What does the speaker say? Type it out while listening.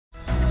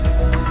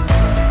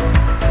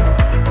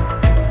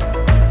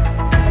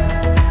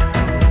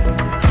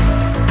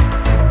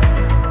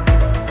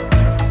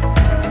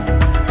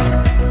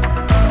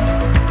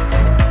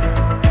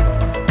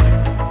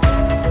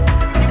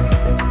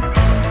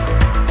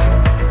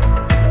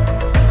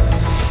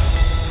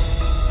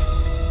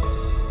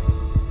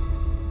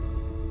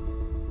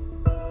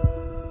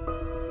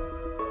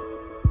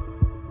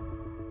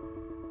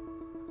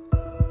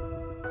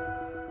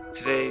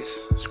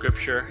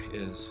scripture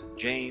is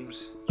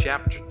James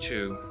chapter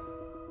 2,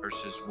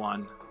 verses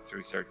 1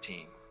 through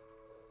 13.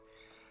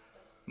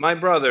 My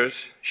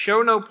brothers,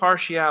 show no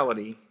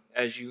partiality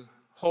as you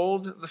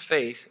hold the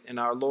faith in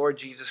our Lord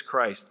Jesus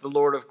Christ, the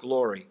Lord of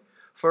glory.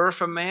 For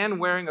if a man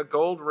wearing a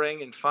gold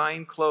ring and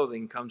fine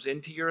clothing comes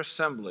into your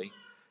assembly,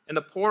 and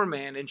a poor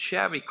man in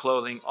shabby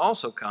clothing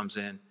also comes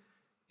in,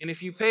 and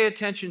if you pay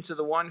attention to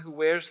the one who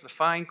wears the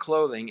fine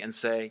clothing and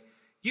say,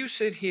 "You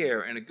sit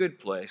here in a good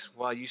place,"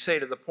 while you say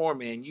to the poor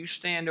man, "You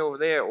stand over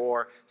there,"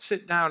 or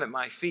 "Sit down at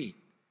my feet,"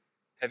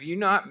 have you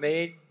not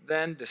made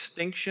then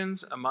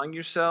distinctions among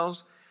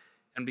yourselves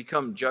and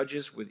become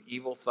judges with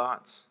evil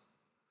thoughts?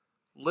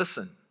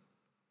 Listen,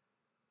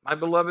 my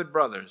beloved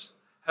brothers,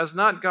 has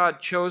not God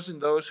chosen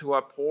those who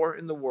are poor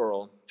in the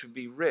world to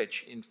be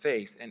rich in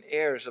faith and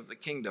heirs of the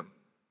kingdom,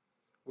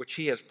 which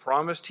he has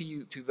promised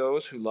to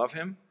those who love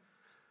him?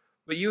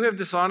 But you have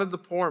dishonored the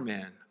poor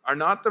man. Are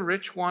not the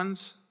rich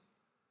ones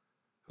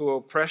who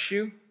oppress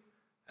you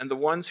and the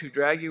ones who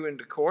drag you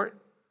into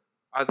court?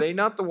 Are they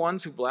not the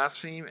ones who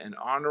blaspheme and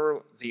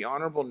honor the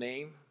honorable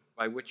name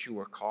by which you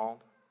are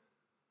called?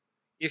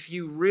 If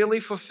you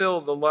really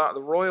fulfill the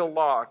royal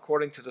law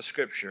according to the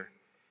scripture,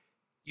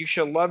 you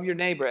shall love your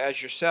neighbor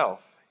as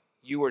yourself,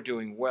 you are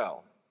doing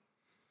well.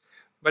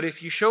 But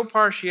if you show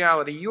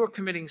partiality, you are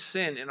committing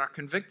sin and are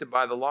convicted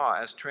by the law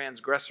as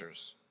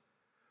transgressors.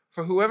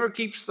 For whoever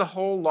keeps the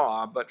whole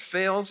law but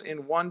fails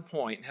in one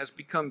point has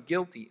become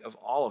guilty of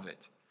all of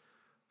it.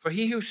 For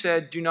he who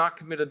said, "Do not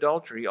commit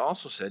adultery,"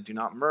 also said, "Do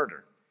not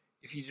murder."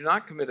 If you do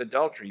not commit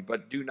adultery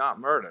but do not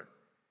murder,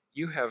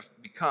 you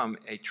have become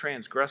a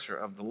transgressor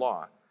of the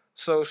law.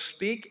 So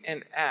speak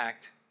and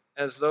act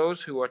as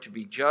those who are to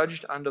be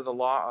judged under the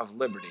law of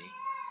liberty.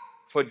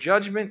 For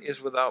judgment is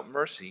without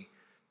mercy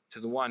to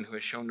the one who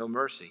has shown no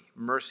mercy.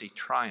 Mercy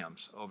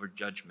triumphs over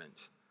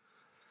judgment.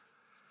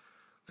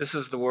 This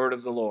is the word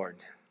of the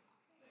Lord.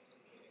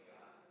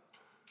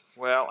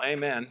 Well,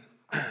 amen.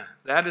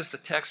 That is the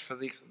text for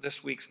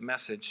this week's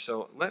message.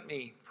 So let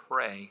me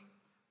pray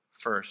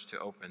first to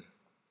open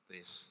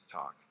this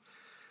talk.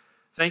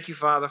 Thank you,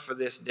 Father, for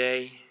this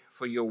day,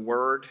 for your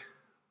word,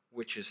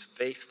 which is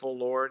faithful,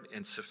 Lord,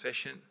 and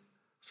sufficient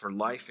for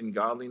life and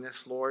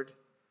godliness, Lord,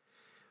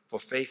 for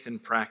faith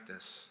and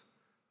practice.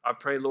 I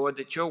pray, Lord,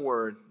 that your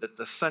word, that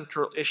the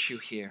central issue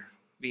here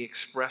be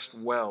expressed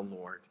well,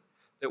 Lord,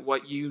 that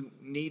what you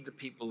need the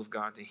people of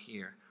God to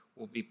hear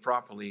will be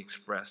properly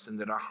expressed, and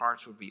that our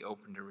hearts will be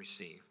open to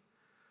receive.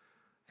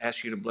 I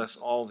ask you to bless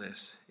all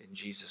this in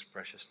Jesus'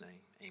 precious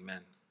name.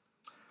 Amen.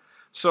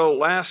 So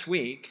last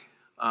week,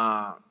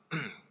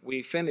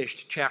 we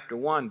finished chapter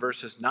 1,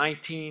 verses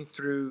 19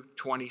 through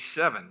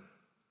 27.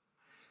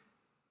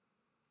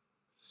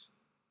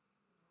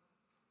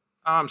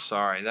 I'm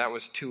sorry, that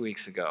was 2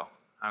 weeks ago.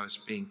 I was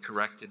being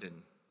corrected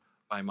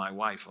by my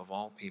wife, of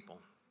all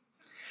people.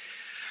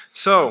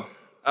 So,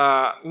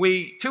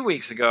 2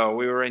 weeks ago,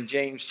 we were in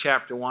James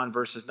chapter 1,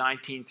 verses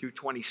 19 through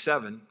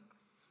 27.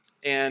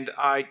 And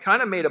I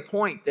kind of made a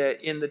point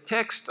that in the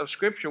text of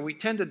Scripture, we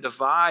tend to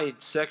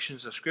divide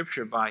sections of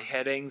Scripture by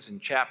headings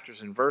and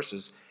chapters and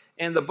verses.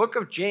 And the book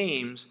of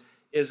James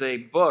is a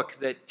book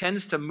that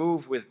tends to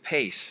move with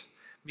pace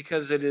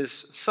because it is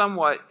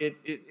somewhat,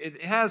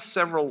 it has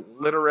several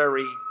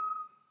literary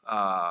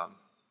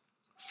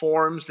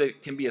forms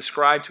that can be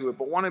ascribed to it.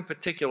 But one in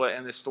particular,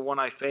 and it's the one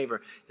I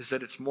favor, is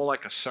that it's more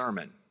like a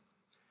sermon.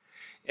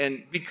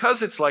 And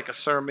because it's like a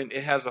sermon,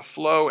 it has a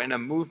flow and a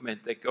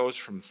movement that goes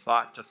from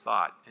thought to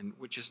thought, and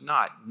which is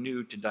not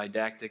new to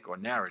didactic or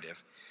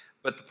narrative.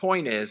 But the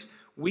point is,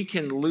 we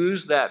can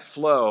lose that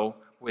flow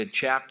with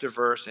chapter,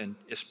 verse, and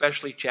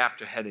especially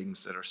chapter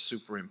headings that are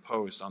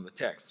superimposed on the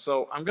text.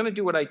 So I'm going to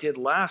do what I did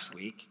last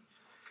week.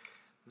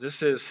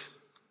 This is,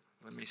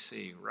 let me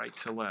see, right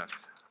to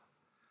left.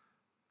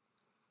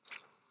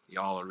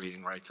 Y'all are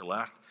reading right to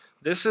left.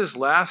 This is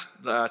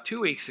 2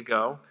 weeks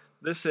ago.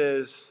 This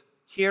is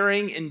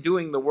hearing and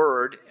doing the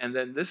word, and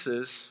then this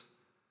is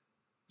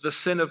the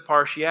sin of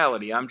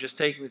partiality. I'm just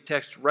taking the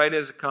text right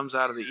as it comes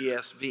out of the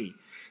ESV.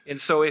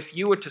 And so if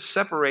you were to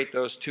separate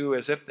those two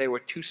as if they were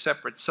two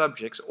separate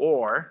subjects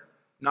or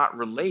not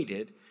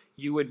related,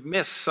 you would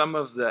miss some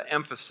of the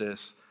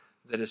emphasis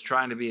that is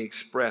trying to be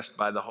expressed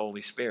by the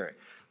Holy Spirit.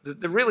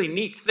 The really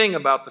neat thing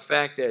about the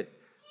fact that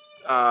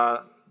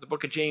the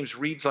book of James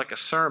reads like a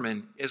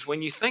sermon is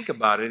when you think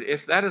about it,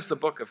 if that is a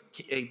book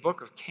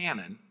of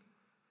canon,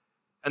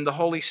 and the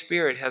Holy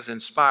Spirit has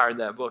inspired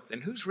that book,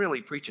 then who's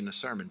really preaching a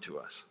sermon to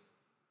us?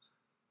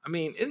 I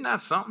mean, isn't that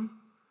something?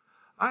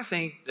 I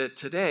think that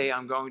today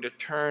I'm going to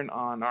turn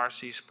on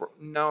R.C.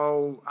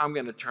 No, I'm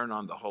going to turn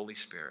on the Holy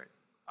Spirit.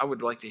 I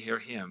would like to hear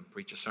him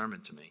preach a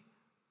sermon to me.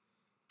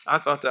 I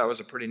thought that was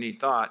a pretty neat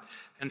thought.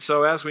 And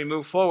so as we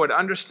move forward,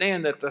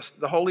 understand that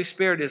the Holy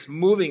Spirit is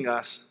moving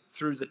us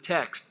through the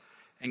text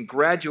and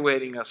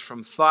graduating us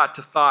from thought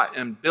to thought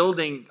and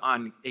building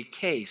on a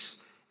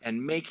case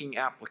and making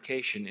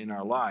application in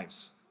our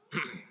lives.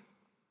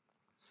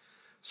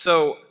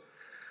 So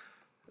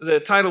the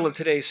title of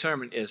today's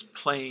sermon is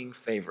Playing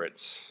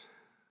Favorites.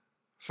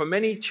 For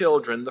many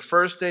children, the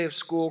first day of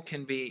school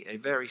can be a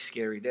very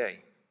scary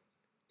day.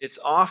 It's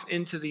off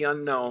into the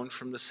unknown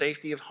from the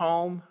safety of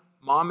home,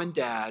 mom and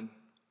dad,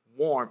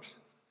 warmth,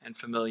 and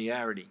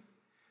familiarity,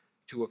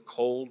 to a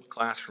cold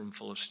classroom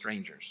full of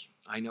strangers.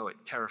 I know it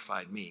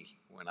terrified me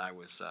when I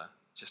was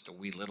just a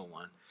wee little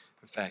one.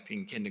 In fact,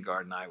 in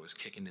kindergarten, I was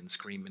kicking and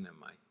screaming, and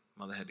my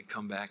mother had to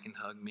come back and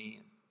hug me,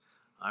 and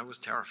I was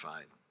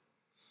terrified.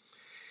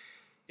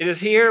 It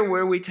is here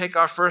where we take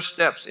our first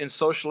steps in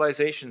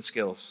socialization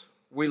skills.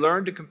 We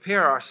learn to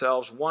compare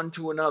ourselves one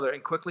to another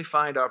and quickly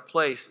find our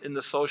place in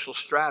the social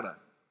strata.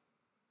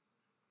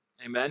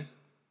 Amen?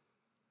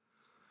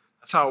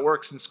 That's how it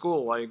works in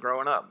school while you're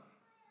growing up.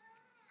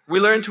 We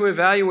learn to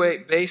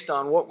evaluate based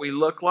on what we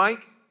look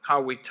like,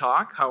 how we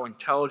talk, how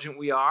intelligent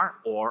we are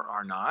or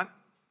are not.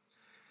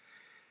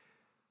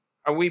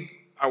 Are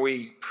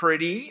we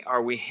pretty?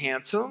 Are we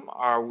handsome?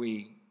 Are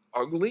we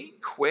ugly,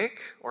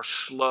 quick, or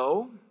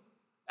slow?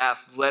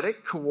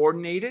 Athletic,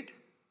 coordinated,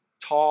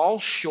 tall,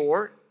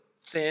 short,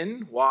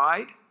 thin,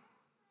 wide?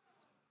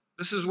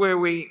 This is where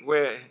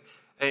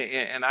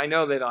and I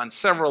know that on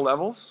several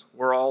levels,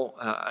 we're all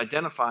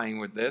identifying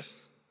with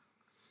this.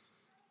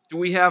 Do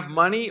we have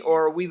money,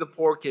 or are we the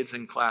poor kids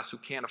in class who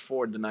can't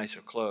afford the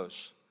nicer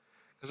clothes?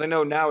 Because I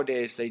know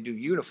nowadays they do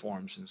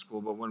uniforms in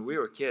school, but when we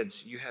were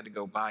kids, you had to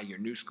go buy your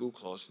new school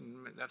clothes, and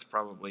that's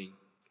probably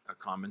a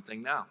common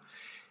thing now.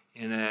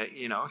 And,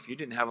 if you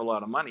didn't have a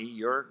lot of money,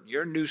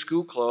 your new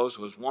school clothes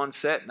was one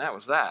set, and that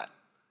was that.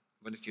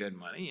 But if you had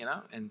money,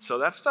 and so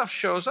that stuff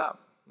shows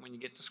up when you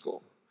get to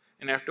school.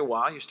 And after a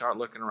while, you start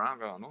looking around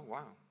going, oh,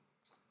 wow,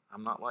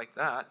 I'm not like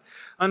that.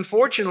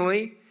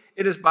 Unfortunately,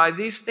 it is by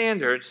these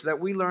standards that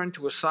we learn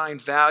to assign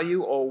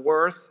value or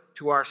worth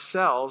to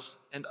ourselves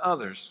and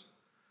others.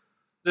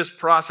 This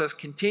process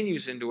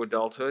continues into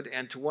adulthood,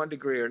 and to one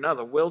degree or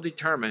another will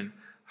determine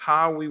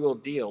how we will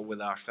deal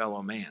with our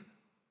fellow man.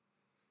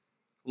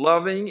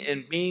 Loving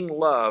and being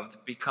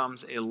loved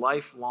becomes a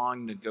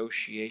lifelong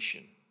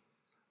negotiation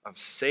of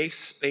safe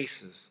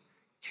spaces,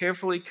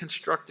 carefully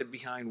constructed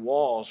behind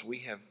walls we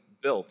have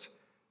built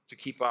to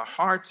keep our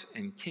hearts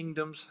and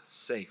kingdoms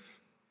safe.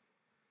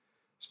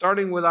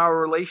 Starting with our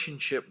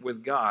relationship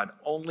with God,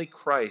 only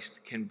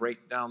Christ can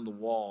break down the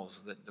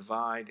walls that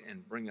divide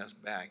and bring us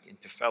back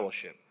into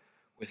fellowship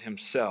with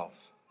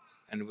himself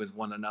and with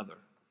one another.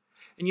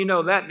 And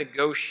that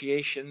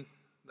negotiation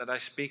that I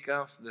speak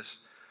of,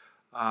 this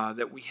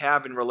that we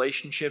have in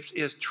relationships,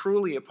 is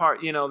truly a part.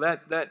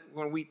 That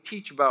when we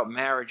teach about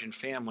marriage and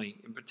family,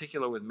 in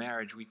particular with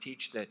marriage, we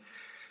teach that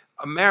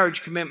a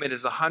marriage commitment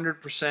is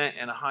 100%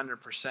 and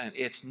 100%.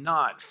 It's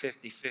not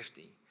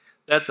 50-50.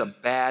 That's a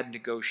bad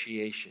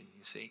negotiation,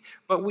 you see.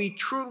 But we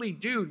truly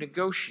do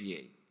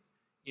negotiate.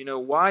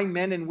 Why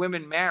men and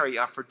women marry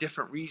are for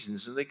different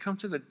reasons, and they come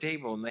to the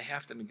table and they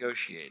have to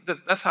negotiate.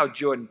 That's how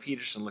Jordan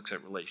Peterson looks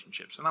at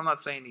relationships. And I'm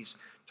not saying he's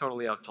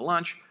totally out to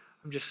lunch.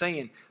 I'm just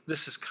saying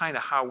this is kind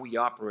of how we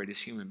operate as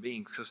human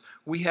beings, because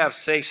we have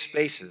safe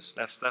spaces.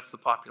 That's the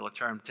popular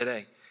term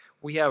today.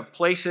 We have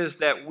places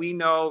that we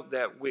know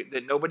that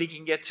nobody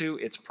can get to.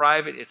 It's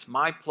private. It's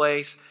my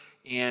place.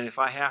 And if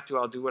I have to,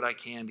 I'll do what I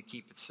can to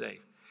keep it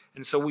safe.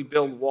 And so we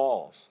build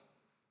walls.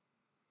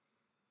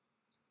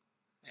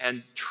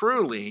 And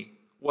truly,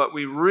 what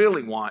we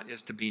really want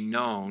is to be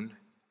known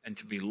and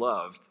to be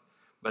loved.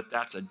 But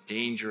that's a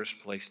dangerous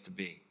place to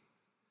be.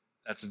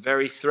 That's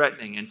very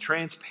threatening. And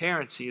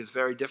transparency is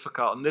very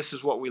difficult. And this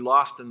is what we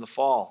lost in the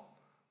fall.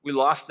 We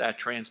lost that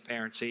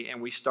transparency,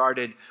 and we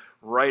started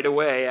right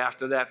away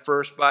after that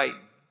first bite,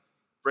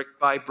 brick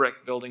by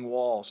brick, building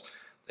walls.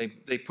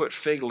 They put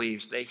fig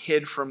leaves. They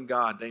hid from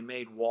God. They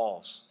made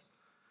walls.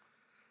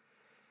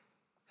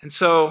 And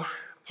so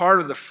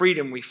part of the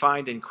freedom we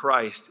find in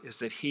Christ is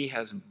that he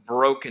has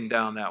broken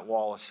down that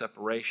wall of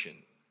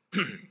separation.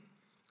 It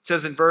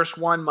says in verse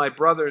 1, "My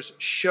brothers,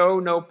 show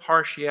no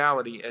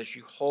partiality as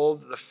you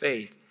hold the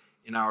faith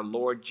in our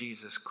Lord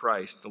Jesus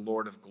Christ, the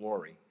Lord of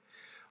glory."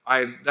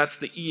 That's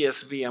the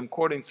ESV. I'm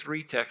quoting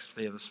 3 texts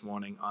there this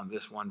morning on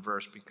this one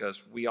verse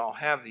because we all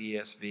have the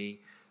ESV.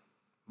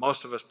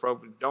 Most of us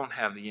probably don't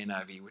have the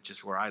NIV, which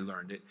is where I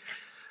learned it.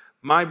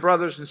 "My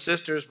brothers and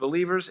sisters,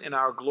 believers in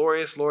our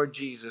glorious Lord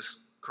Jesus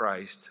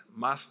Christ,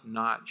 must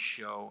not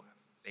show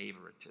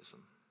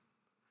favoritism."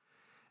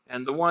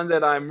 And the one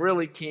that I'm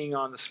really keen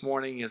on this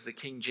morning is the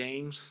King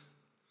James.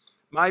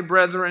 "My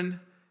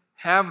brethren,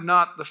 have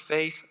not the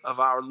faith of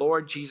our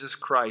Lord Jesus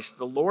Christ,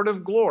 the Lord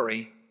of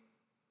glory,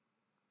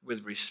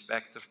 with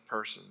respect of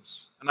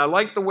persons." And I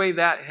like the way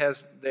that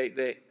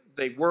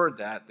they word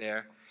that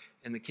there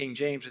in the King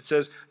James. It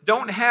says,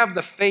 don't have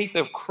the faith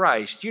of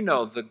Christ,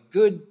 the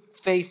good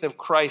faith of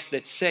Christ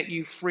that set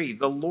you free,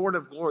 the Lord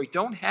of glory.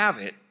 Don't have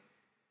it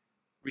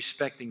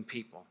respecting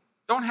people.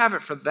 Don't have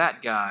it for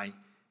that guy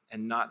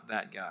and not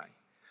that guy.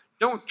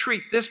 Don't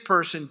treat this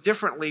person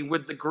differently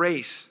with the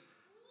grace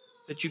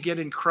that you get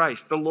in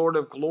Christ, the Lord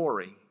of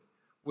glory,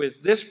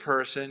 with this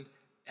person.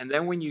 And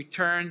then when you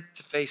turn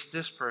to face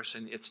this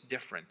person, it's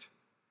different.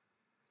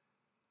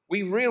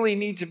 We really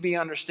need to be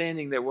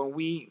understanding that when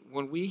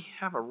we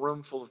have a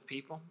room full of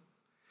people,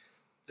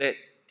 that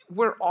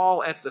we're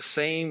all at the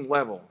same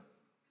level.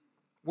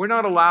 We're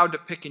not allowed to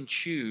pick and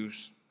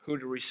choose who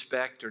to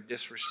respect or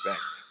disrespect.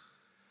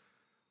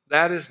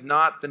 That is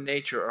not the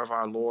nature of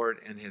our Lord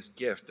and his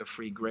gift of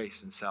free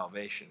grace and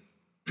salvation.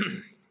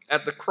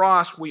 At the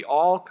cross, we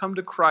all come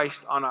to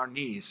Christ on our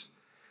knees.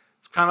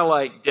 It's kind of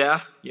like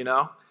death, you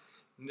know.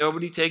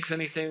 Nobody takes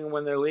anything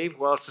when they leave.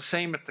 Well, it's the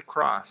same at the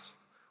cross.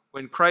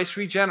 When Christ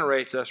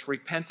regenerates us,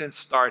 repentance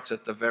starts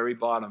at the very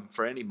bottom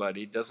for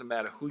anybody. It doesn't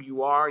matter who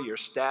you are, your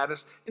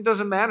status. It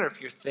doesn't matter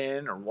if you're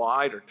thin or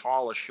wide or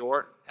tall or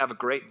short, have a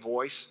great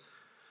voice.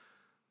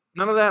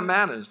 None of that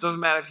matters. It doesn't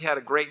matter if you had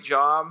a great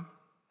job,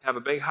 have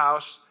a big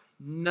house.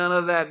 None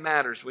of that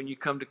matters when you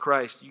come to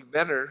Christ. You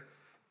better,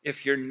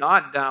 if you're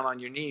not down on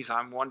your knees,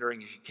 I'm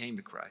wondering if you came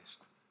to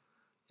Christ.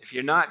 If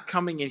you're not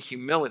coming in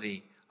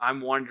humility,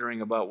 I'm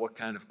wondering about what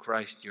kind of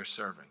Christ you're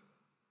serving.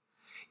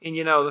 And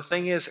you know, the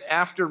thing is,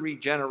 after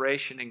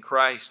regeneration in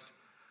Christ,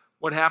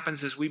 what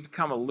happens is we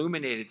become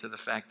illuminated to the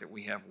fact that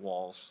we have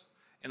walls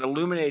and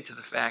illuminated to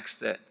the facts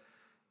that,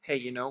 hey,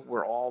 you know,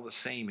 we're all the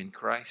same in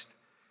Christ.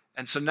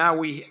 And so now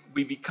we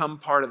become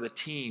part of the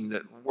team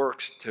that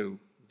works to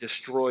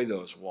destroy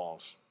those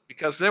walls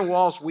because they're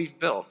walls we've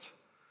built.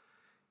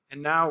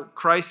 And now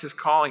Christ is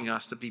calling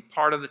us to be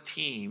part of the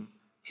team,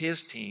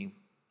 his team,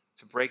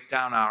 to break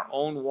down our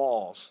own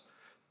walls,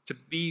 to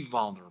be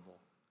vulnerable.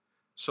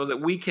 So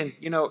that we can,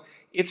 you know,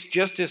 it's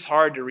just as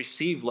hard to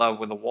receive love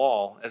with a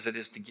wall as it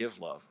is to give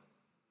love.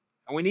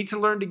 And we need to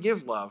learn to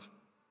give love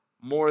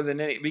more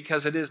than any,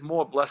 because it is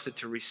more blessed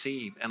to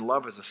receive, and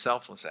love is a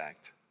selfless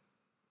act.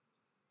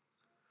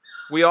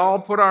 We all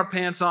put our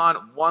pants on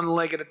one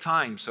leg at a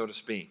time, so to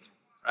speak,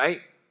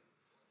 right?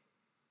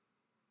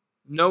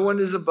 No one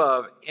is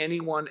above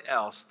anyone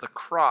else. The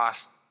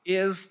cross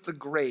is the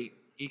great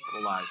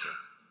equalizer.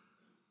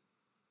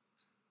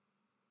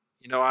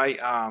 You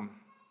know,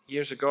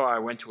 years ago, I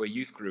went to a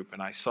youth group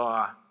and I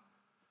saw,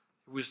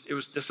 it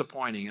was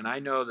disappointing. And I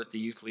know that the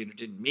youth leader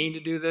didn't mean to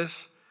do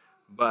this,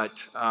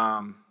 but,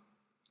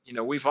 you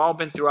know, we've all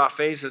been through our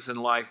phases in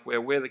life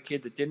where we're the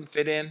kid that didn't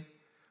fit in,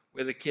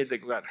 we're the kid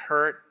that got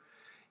hurt.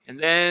 And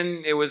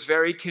then it was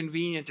very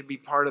convenient to be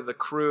part of the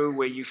crew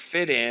where you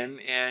fit in,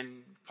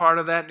 and part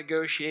of that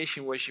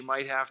negotiation was you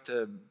might have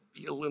to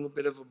be a little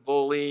bit of a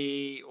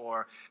bully,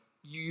 or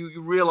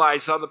you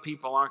realize other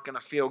people aren't going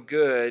to feel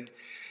good.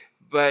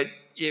 But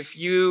if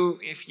you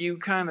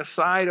kind of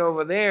side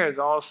over there,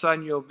 all of a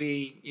sudden you'll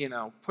be, you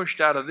know,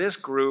 pushed out of this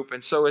group.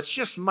 And so it's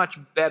just much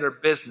better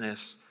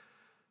business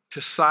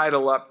to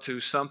sidle up to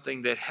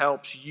something that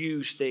helps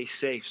you stay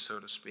safe, so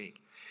to speak.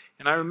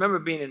 And I remember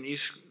being in the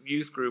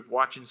youth group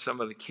watching some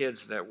of the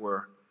kids that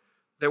were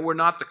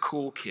not the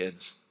cool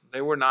kids.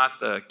 They were not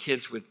the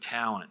kids with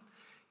talent.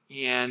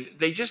 And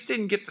they just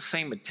didn't get the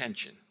same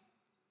attention.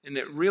 And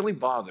it really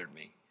bothered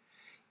me.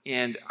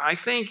 And I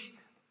think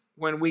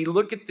when we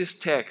look at this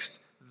text,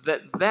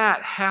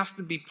 that has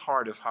to be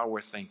part of how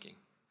we're thinking.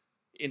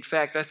 In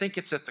fact, I think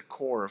it's at the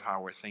core of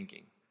how we're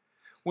thinking.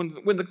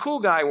 When the cool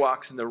guy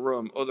walks in the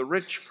room, or the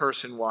rich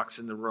person walks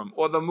in the room,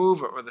 or the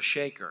mover or the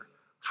shaker,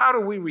 how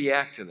do we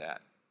react to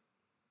that?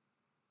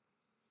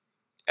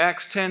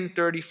 Acts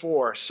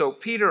 10:34, so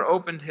Peter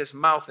opened his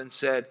mouth and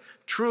said,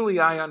 truly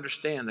I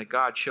understand that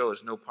God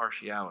shows no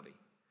partiality.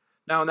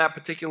 Now in that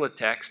particular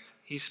text,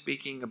 he's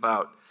speaking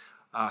about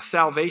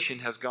salvation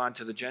has gone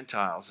to the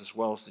Gentiles as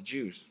well as the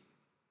Jews.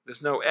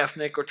 There's no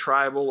ethnic or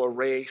tribal or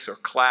race or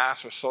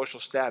class or social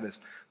status.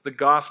 The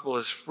gospel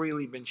has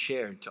freely been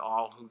shared to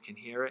all who can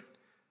hear it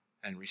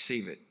and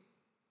receive it.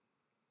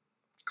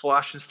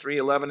 Colossians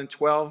 3:11 and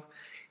 12,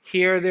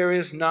 here there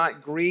is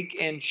not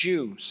Greek and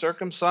Jew,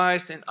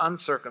 circumcised and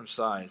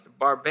uncircumcised,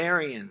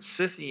 barbarian,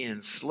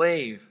 Scythian,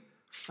 slave,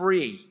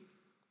 free,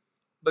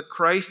 but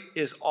Christ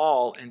is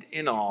all and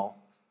in all.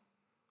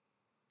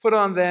 Put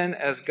on then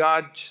as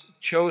God's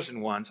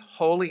chosen ones,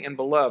 holy and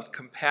beloved,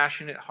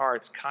 compassionate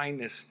hearts,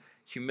 kindness,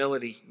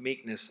 humility,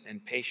 meekness,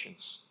 and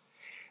patience.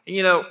 And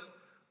you know,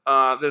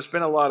 there's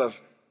been a lot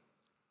of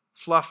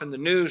fluff in the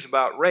news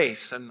about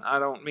race, and I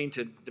don't mean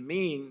to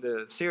demean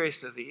the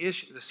seriousness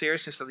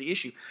of the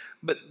issue,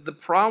 but the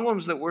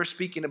problems that we're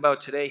speaking about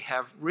today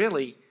have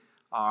really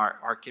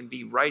can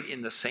be right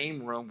in the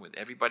same room with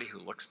everybody who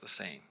looks the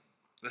same.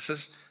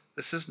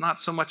 This is not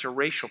so much a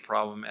racial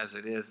problem as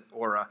it is,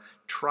 or a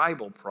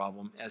tribal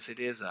problem, as it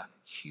is a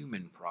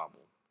human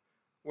problem.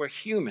 We're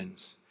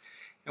humans.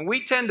 And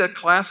we tend to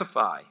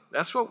classify.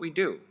 That's what we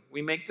do.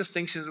 We make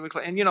distinctions.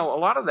 And, you know, a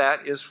lot of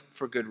that is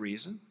for good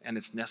reason, and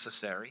it's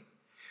necessary.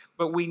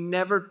 But we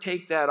never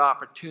take that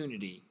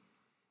opportunity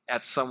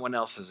at someone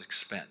else's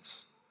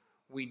expense.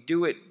 We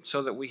do it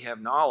so that we have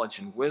knowledge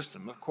and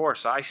wisdom. Of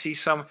course, I see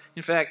some.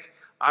 In fact,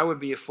 I would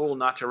be a fool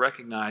not to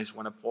recognize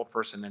when a poor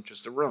person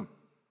enters the room,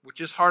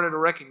 which is harder to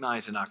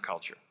recognize in our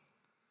culture.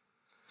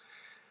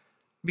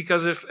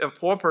 Because if a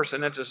poor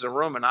person enters the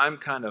room and I'm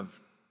kind of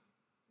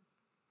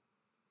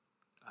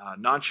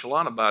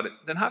nonchalant about it,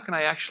 then how can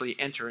I actually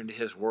enter into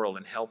his world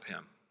and help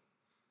him?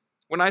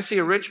 When I see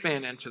a rich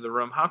man enter the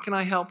room, how can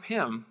I help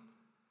him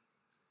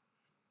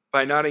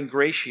by not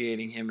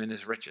ingratiating him in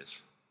his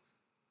riches?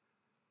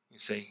 You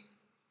see,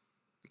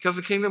 because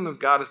the kingdom of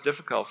God is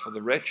difficult for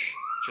the rich,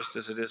 just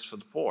as it is for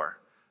the poor.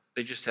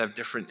 They just have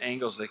different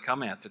angles they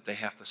come at that they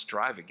have to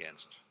strive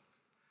against.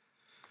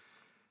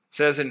 It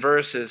says in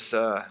verses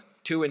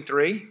 2 and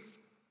 3,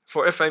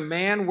 "For if a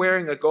man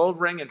wearing a gold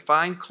ring and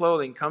fine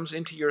clothing comes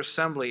into your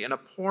assembly, and a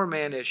poor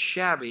man in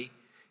shabby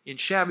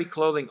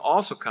clothing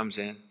also comes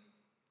in,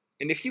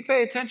 and if you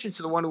pay attention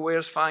to the one who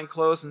wears fine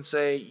clothes and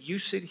say, 'You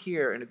sit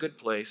here in a good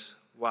place,'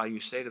 while you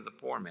say to the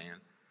poor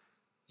man,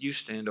 'You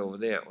stand over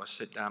there or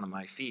sit down at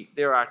my feet,'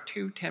 there are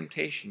two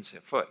temptations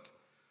afoot."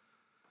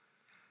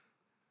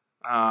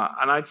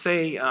 And I'd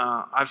say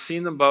I've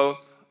seen them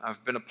both.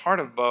 I've been a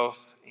part of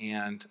both,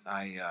 and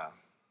I'd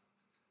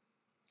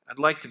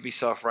like to be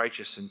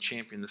self-righteous and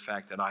champion the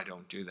fact that I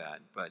don't do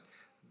that, but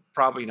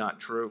probably not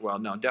true. Well,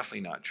 no,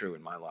 definitely not true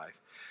in my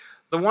life.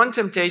 The one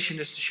temptation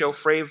is to show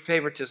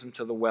favoritism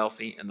to the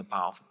wealthy and the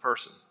powerful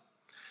person,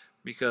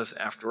 because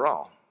after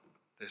all,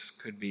 this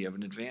could be of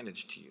an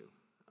advantage to you.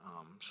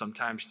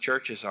 Sometimes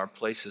churches are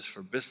places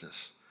for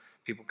business.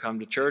 People come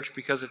to church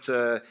because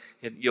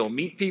you'll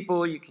meet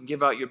people, you can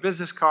give out your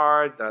business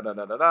card,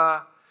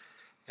 da-da-da-da-da.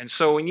 And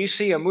so when you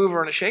see a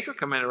mover and a shaker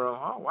come in the room,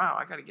 oh, wow,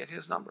 I got to get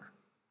his number.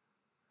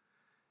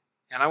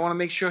 And I want to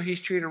make sure he's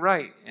treated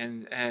right.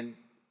 And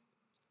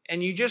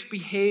you just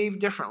behave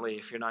differently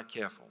if you're not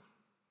careful.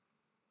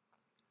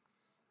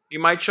 You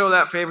might show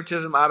that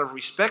favoritism out of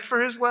respect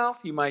for his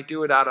wealth. You might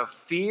do it out of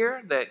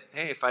fear that,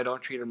 hey, if I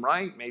don't treat him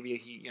right, maybe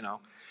he,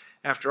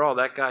 after all,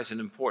 that guy's an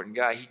important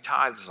guy. He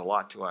tithes a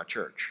lot to our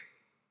church.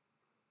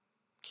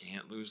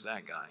 Can't lose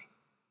that guy.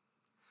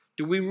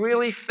 Do we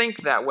really think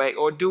that way,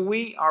 or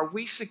are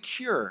we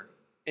secure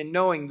in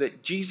knowing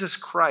that Jesus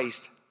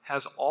Christ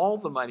has all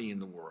the money in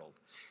the world,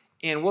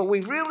 and what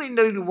we really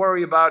need to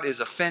worry about is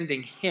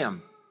offending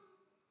him?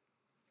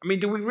 I mean,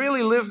 do we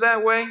really live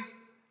that way?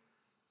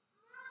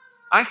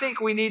 I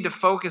think we need to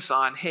focus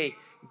on, hey,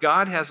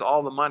 God has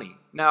all the money.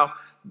 Now,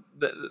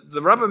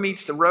 the rubber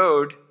meets the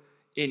road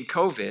in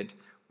COVID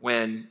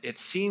when it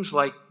seems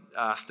like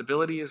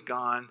stability is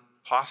gone,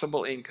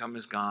 possible income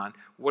is gone.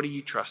 What are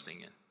you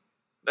trusting in?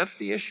 That's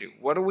the issue.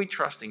 What are we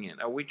trusting in?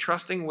 Are we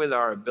trusting with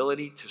our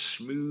ability to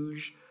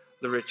smooge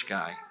the rich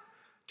guy,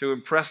 to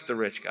impress the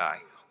rich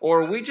guy?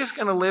 Or are we just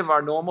going to live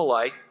our normal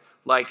life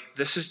like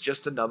this is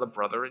just another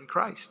brother in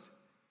Christ?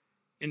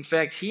 In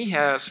fact,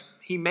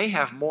 he may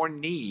have more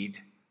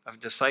need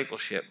of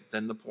discipleship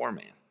than the poor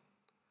man,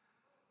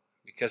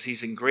 because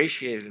he's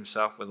ingratiated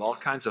himself with all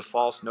kinds of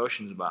false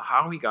notions about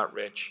how he got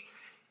rich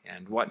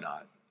and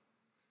whatnot.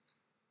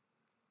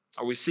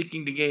 Are we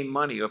seeking to gain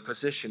money or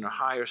position or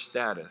higher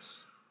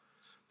status?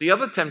 The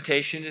other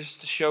temptation is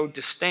to show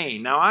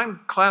disdain. Now,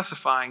 I'm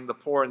classifying the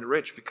poor and the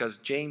rich because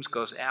James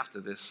goes after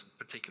this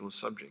particular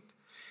subject.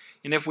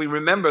 And if we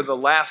remember the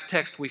last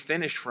text we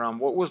finished from,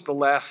 what was the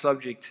last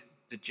subject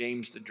that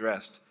James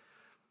addressed?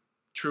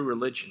 True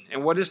religion.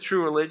 And what is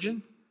true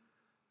religion?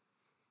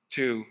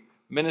 To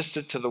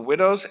minister to the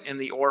widows and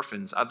the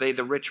orphans. Are they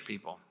the rich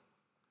people?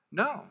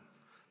 No.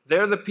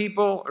 They're the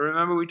people,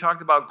 remember we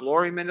talked about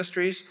glory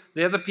ministries?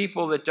 They're the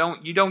people that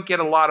you don't get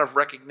a lot of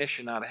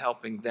recognition out of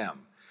helping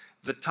them.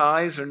 The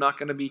tithes are not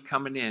going to be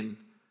coming in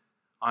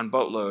on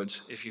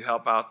boatloads if you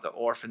help out the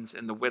orphans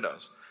and the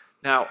widows.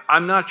 Now,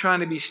 I'm not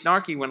trying to be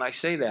snarky when I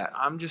say that.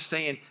 I'm just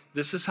saying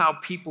this is how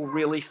people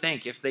really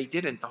think. If they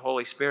didn't, the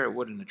Holy Spirit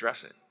wouldn't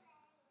address it.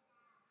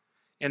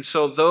 And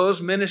so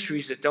those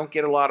ministries that don't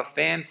get a lot of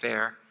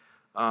fanfare,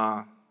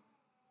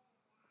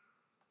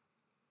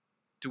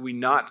 do we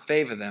not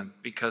favor them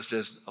because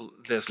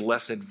there's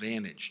less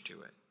advantage to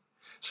it?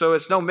 So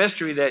it's no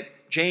mystery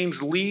that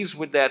James leaves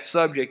with that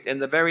subject,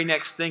 and the very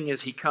next thing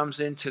is he comes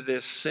into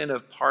this sin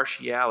of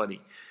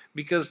partiality,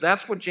 because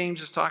that's what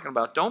James is talking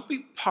about. Don't be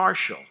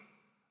partial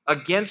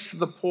against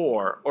the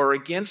poor or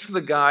against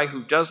the guy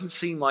who doesn't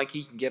seem like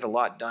he can get a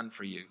lot done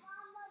for you.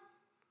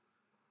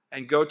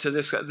 And go to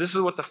this. This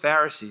is what the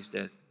Pharisees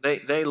did.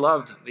 They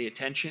loved the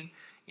attention,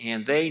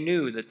 and they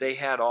knew that they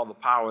had all the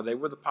power. They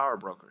were the power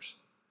brokers,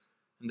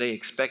 and they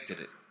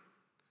expected it.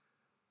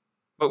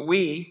 But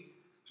we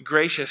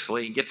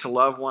graciously get to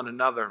love one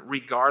another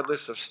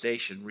regardless of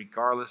station,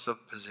 regardless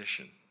of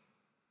position.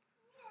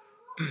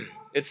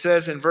 It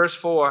says in verse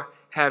 4,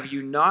 "Have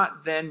you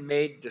not then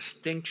made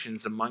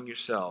distinctions among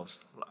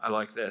yourselves," I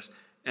like this,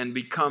 "and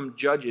become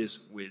judges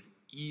with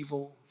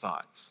evil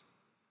thoughts?"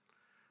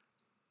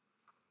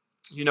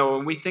 You know,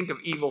 when we think of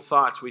evil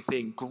thoughts, we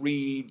think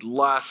greed,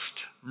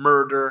 lust,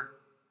 murder,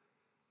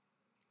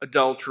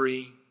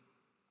 adultery,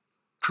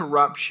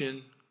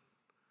 corruption.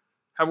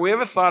 Have we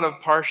ever thought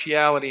of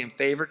partiality and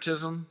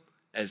favoritism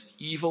as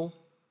evil?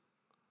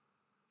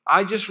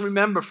 I just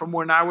remember from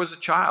when I was a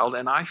child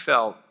and I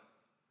felt,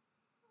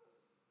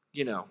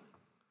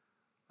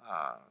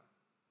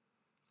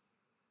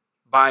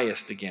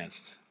 biased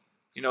against.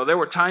 There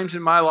were times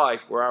in my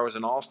life where I was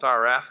an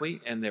all-star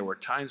athlete, and there were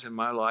times in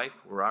my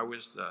life where I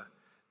was the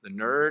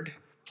nerd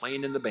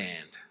playing in the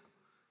band.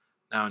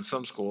 Now, in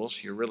some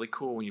schools, you're really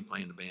cool when you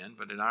play in the band,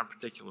 but in our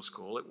particular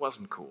school, it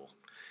wasn't cool.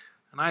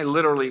 And I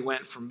literally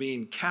went from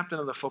being captain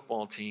of the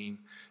football team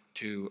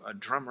to a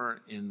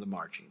drummer in the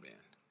marching band.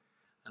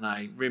 And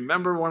I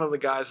remember one of the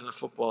guys on the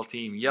football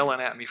team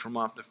yelling at me from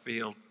off the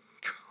field,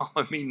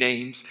 calling me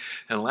names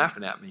and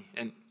laughing at me.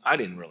 And I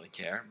didn't really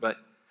care, but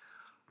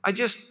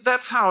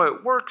that's how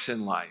it works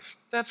in life.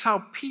 That's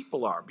how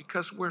people are,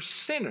 because we're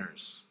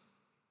sinners.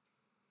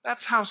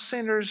 That's how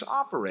sinners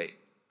operate.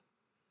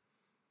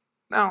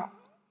 Now,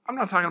 I'm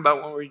not talking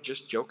about when we're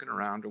just joking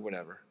around or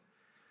whatever.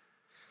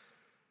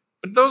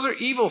 But those are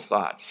evil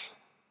thoughts.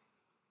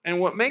 And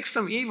what makes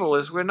them evil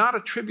is we're not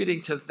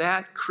attributing to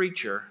that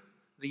creature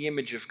the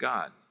image of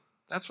God.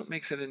 That's what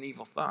makes it an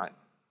evil thought.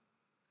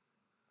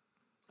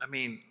 I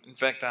mean, in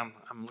fact, I'm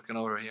looking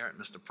over here at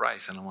Mr.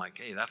 Price, and I'm like,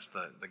 hey, that's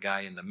the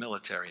guy in the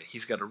military.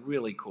 He's got a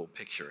really cool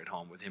picture at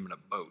home with him in a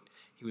boat.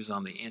 He was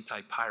on the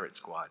anti-pirate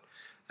squad.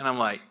 And I'm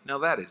like, now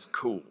that is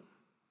cool.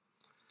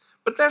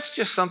 But that's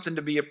just something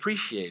to be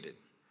appreciated.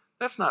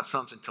 That's not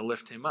something to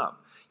lift him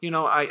up. You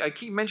know, I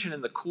keep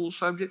mentioning the cool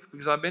subject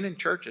because I've been in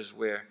churches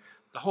where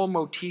the whole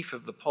motif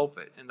of the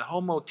pulpit and the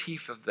whole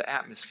motif of the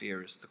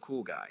atmosphere is the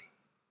cool guy.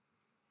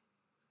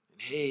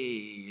 And hey,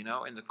 you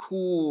know, and the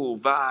cool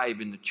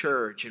vibe in the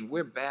church, and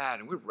we're bad,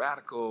 and we're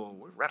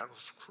radical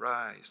for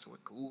Christ, we're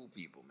cool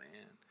people,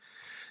 man.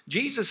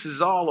 Jesus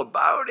is all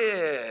about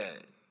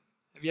it.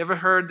 Have you ever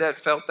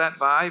felt that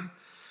vibe?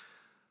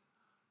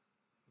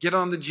 Get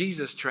on the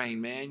Jesus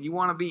train, man. You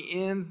want to be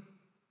in?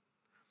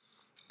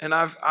 And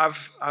I've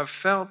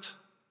felt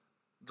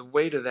the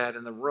weight of that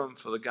in the room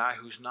for the guy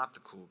who's not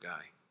the cool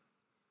guy.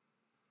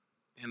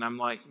 And I'm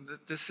like,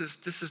 this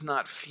is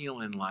not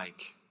feeling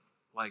like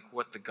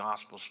what the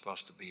gospel's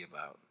supposed to be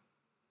about.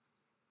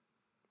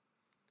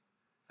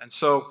 And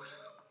so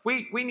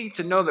we need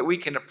to know that we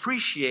can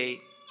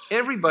appreciate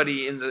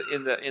everybody in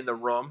the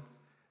room,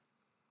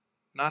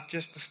 not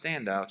just the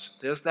standouts.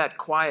 There's that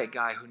quiet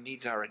guy who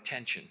needs our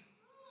attention.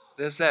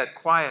 There's that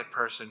quiet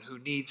person who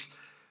needs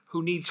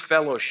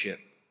fellowship.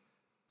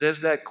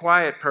 There's that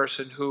quiet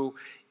person who,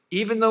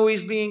 even though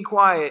he's being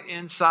quiet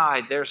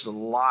inside, there's a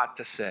lot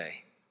to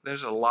say.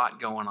 There's a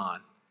lot going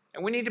on.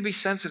 And we need to be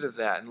sensitive to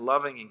that and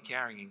loving and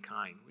caring and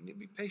kind. We need to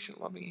be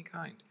patient, loving, and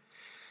kind. It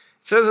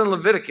says in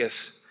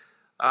Leviticus,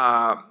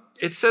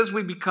 it says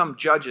we become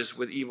judges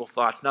with evil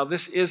thoughts. Now,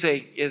 this is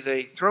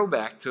a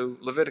throwback to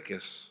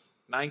Leviticus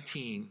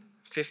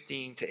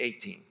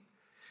 19:15-18.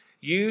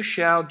 You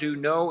shall do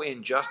no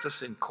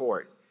injustice in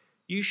court.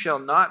 You shall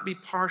not be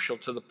partial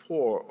to the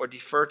poor or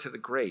defer to the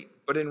great,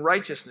 but in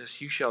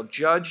righteousness you shall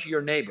judge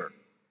your neighbor.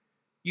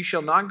 You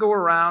shall not go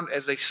around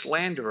as a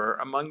slanderer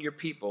among your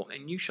people,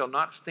 and you shall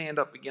not stand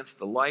up against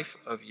the life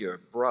of your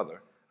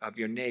brother, of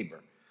your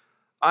neighbor.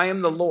 I am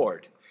the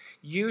Lord.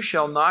 You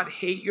shall not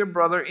hate your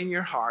brother in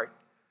your heart,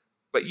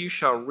 but you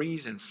shall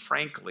reason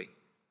frankly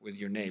with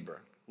your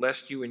neighbor,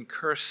 lest you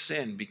incur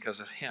sin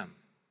because of him.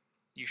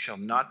 You shall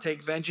not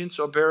take vengeance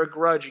or bear a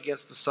grudge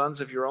against the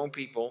sons of your own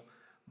people,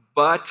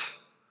 but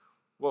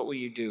what will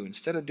you do?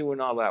 Instead of doing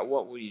all that,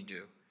 what will you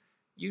do?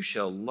 You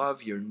shall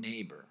love your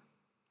neighbor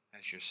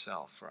as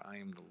yourself, for I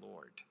am the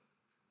Lord.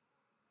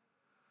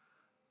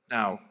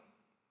 Now,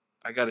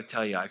 I got to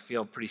tell you, I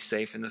feel pretty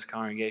safe in this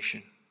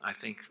congregation. I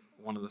think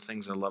one of the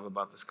things I love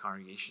about this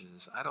congregation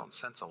is I don't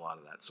sense a lot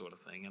of that sort of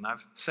thing. And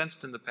I've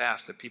sensed in the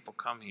past that people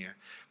come here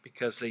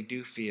because they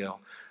do feel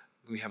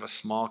we have a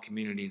small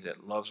community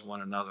that loves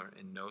one another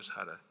and knows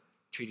how to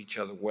treat each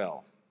other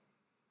well.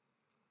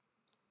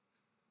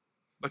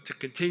 But to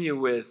continue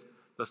with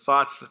the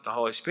thoughts that the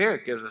Holy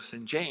Spirit gives us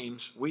in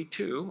James, we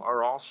too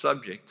are all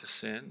subject to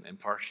sin and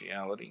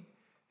partiality.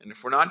 And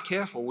if we're not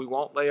careful, we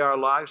won't lay our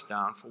lives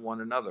down for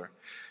one another.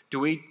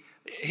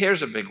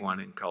 Here's a big one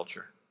in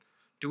culture.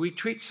 Do we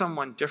treat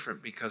someone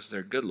different because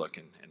they're good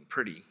looking and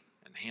pretty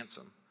and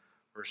handsome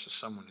versus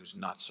someone who's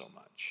not so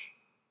much?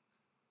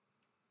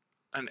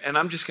 And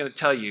I'm just going to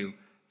tell you,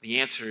 the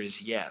answer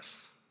is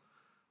yes.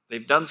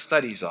 They've done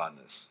studies on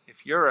this.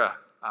 If you're a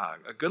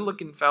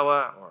good-looking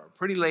fella or a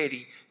pretty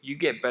lady, you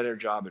get better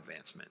job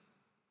advancement.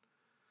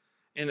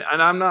 And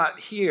I'm not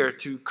here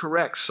to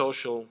correct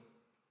social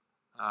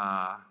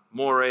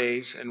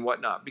mores and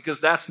whatnot, because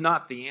that's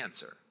not the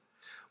answer.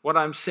 What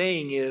I'm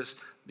saying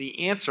is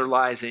the answer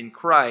lies in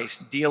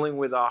Christ dealing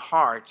with our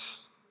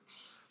hearts,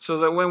 so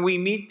that when we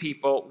meet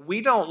people, we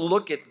don't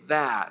look at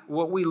that.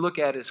 What we look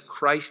at is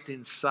Christ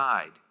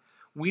inside.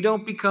 We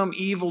don't become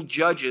evil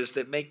judges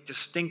that make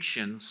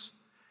distinctions,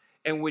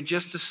 and we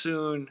just as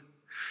soon,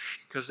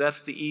 because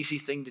that's the easy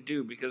thing to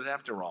do, because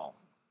after all,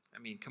 I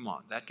mean, come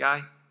on, that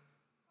guy,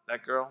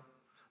 that girl,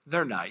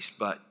 they're nice,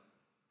 but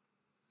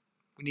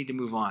we need to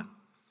move on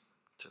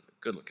to the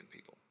good-looking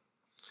people,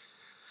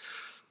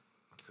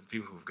 to the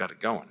people who've got it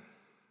going.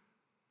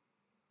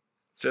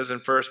 It says in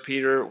 1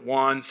 Peter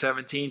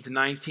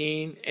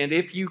 1:17-19, and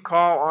if you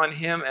call on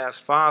him as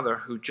Father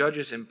who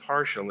judges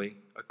impartially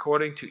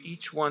according to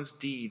each one's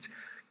deeds,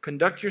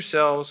 conduct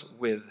yourselves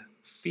with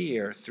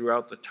fear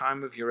throughout the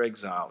time of your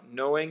exile,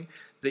 knowing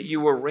that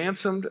you were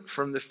ransomed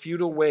from the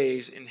futile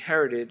ways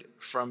inherited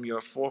from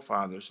your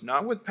forefathers,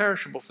 not with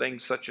perishable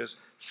things such as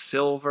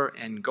silver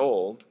and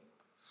gold,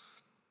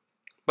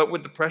 but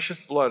with the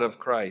precious blood of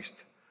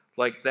Christ,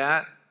 like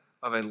that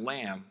of a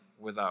lamb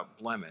without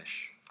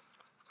blemish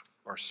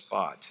or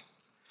spot.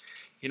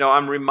 You know,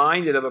 I'm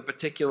reminded of a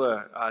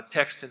particular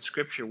text in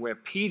Scripture where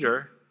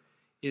Peter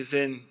is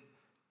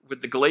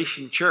with the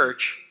Galatian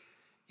church,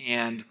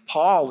 and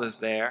Paul is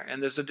there,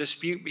 and there's a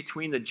dispute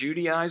between the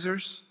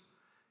Judaizers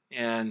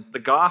and the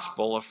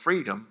gospel of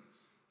freedom.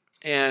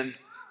 And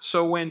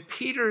so when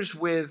Peter's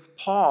with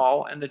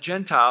Paul and the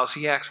Gentiles,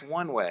 he acts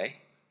one way,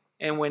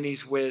 and when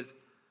he's with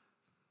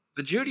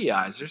the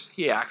Judaizers,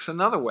 he acts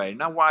another way.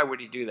 Now, why would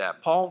he do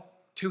that? Paul,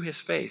 to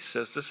his face,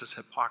 says this is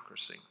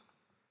hypocrisy.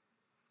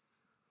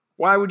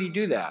 Why would he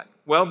do that?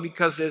 Well,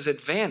 because there's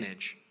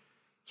advantage.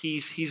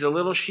 He's a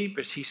little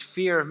sheepish. He's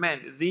fear of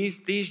men.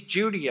 These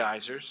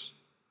Judaizers,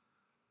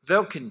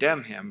 they'll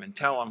condemn him and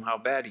tell him how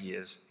bad he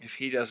is if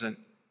he doesn't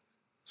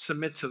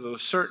submit to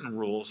those certain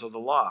rules of the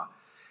law.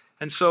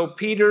 And so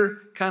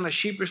Peter kind of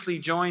sheepishly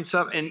joins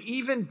up, and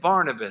even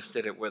Barnabas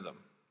did it with him.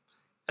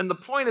 And the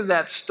point of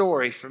that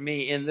story for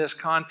me in this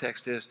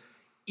context is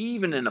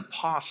even an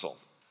apostle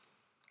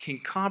can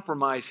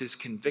compromise his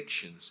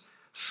convictions,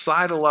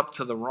 sidle up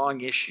to the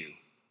wrong issue,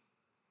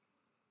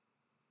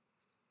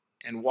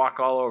 and walk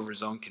all over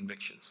his own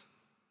convictions.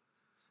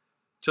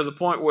 To the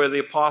point where the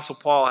Apostle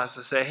Paul has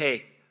to say,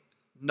 hey,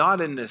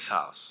 not in this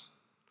house.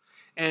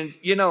 And,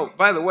 you know,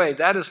 by the way,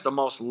 that is the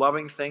most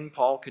loving thing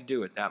Paul could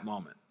do at that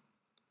moment.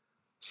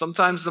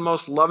 Sometimes the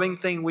most loving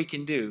thing we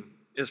can do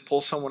is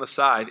pull someone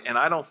aside, and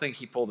I don't think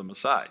he pulled him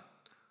aside.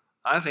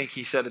 I think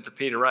he said it to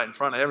Peter right in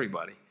front of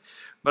everybody.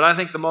 But I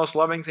think the most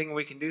loving thing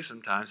we can do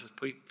sometimes is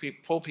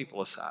pull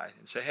people aside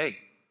and say, hey,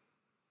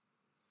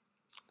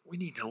 we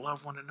need to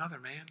love one another,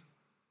 man.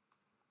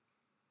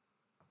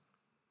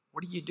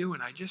 What are you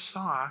doing? I just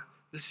saw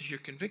this is your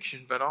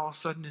conviction, but all of a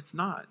sudden it's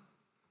not.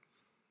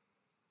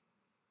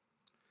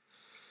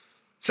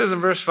 It says in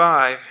verse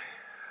 5,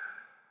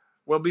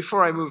 well,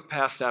 before I move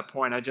past that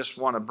point, I just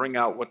want to bring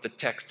out what the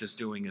text is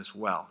doing as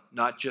well,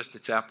 not just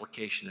its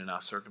application in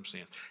our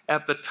circumstance.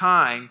 At the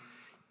time,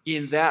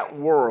 in that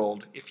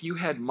world, if you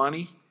had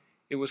money,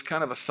 it was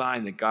kind of a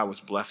sign that God was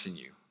blessing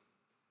you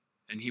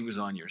and he was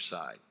on your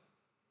side.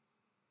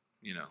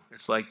 You know,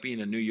 it's like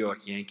being a New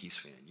York Yankees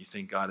fan. You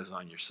think God is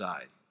on your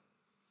side.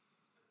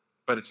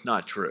 But it's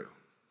not true.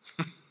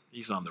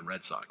 He's on the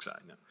Red Sox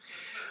side now.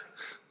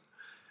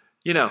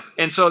 You know,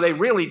 and so they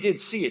really did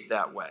see it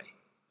that way.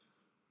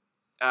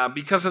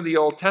 Because of the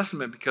Old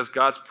Testament, because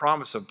God's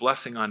promise of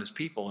blessing on his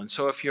people. And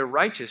so if you're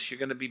righteous, you're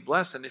going to be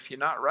blessed. And if you're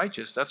not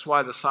righteous, that's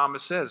why the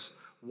psalmist says,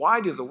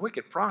 why do the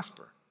wicked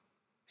prosper?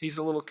 He's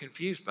a little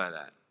confused by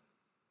that.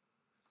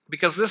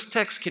 Because this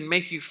text can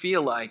make you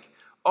feel like,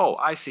 oh,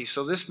 I see.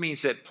 So this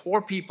means that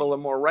poor people are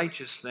more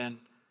righteous than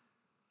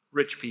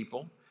rich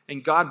people.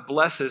 And God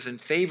blesses and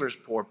favors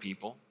poor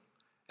people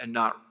and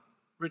not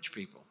rich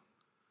people.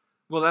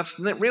 Well, that's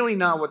really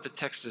not what the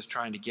text is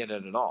trying to get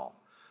at all.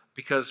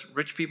 Because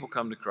rich people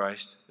come to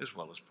Christ as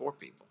well as poor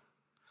people.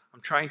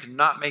 I'm trying to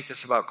not make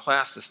this about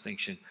class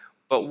distinction.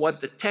 But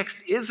what the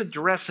text is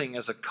addressing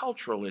as a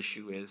cultural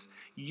issue is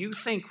you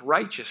think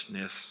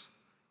righteousness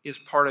is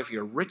part of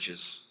your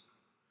riches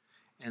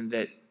and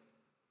that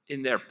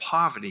in their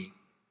poverty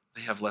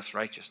they have less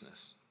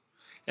righteousness.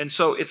 And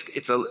so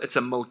it's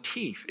a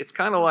motif. It's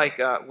kind of like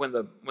when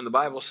the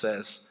Bible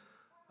says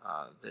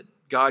that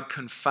God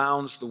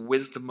confounds the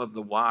wisdom of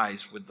the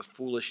wise with the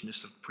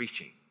foolishness of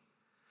preaching.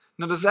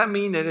 Now, does that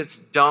mean that it's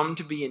dumb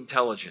to be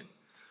intelligent?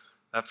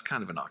 That's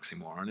kind of an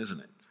oxymoron, isn't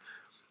it?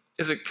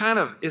 Is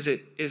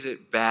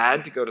it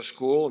bad to go to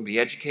school and be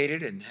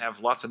educated and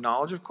have lots of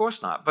knowledge? Of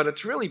course not. But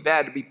it's really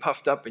bad to be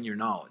puffed up in your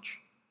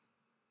knowledge.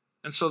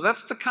 And so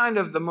that's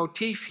the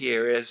motif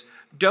here is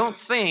don't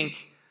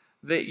think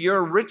that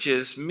your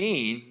riches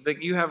mean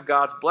that you have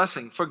God's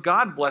blessing. For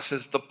God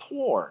blesses the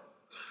poor.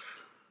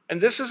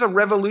 And this is a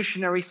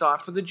revolutionary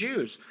thought for the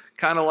Jews.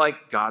 Kind of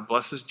like God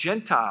blesses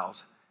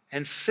Gentiles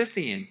and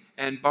Scythian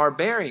and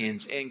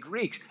barbarians and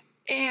Greeks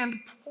and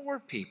poor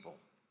people.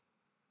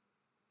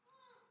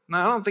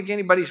 Now, I don't think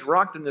anybody's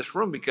rocked in this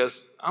room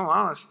because, I'm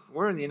honest,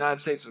 we're in the United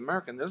States of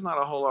America and there's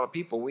not a whole lot of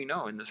people we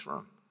know in this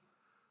room.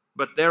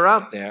 But they're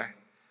out there.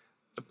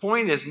 The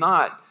point is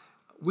not,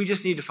 we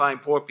just need to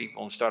find poor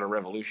people and start a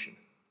revolution.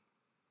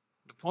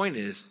 The point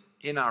is,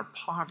 in our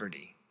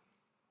poverty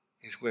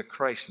is where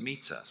Christ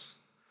meets us.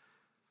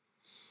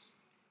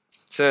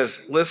 It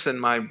says, listen,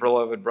 my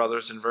beloved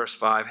brothers, in verse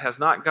 5, has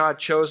not God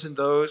chosen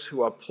those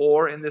who are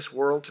poor in this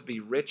world to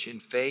be rich in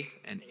faith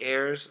and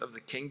heirs of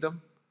the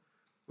kingdom,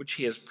 which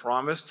he has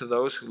promised to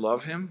those who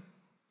love him?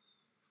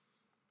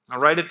 Now,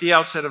 right at the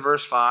outset of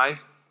verse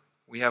 5,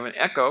 we have an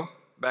echo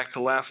back to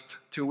last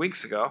 2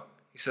 weeks ago.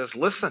 He says,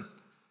 listen.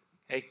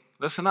 Hey,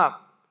 listen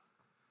up.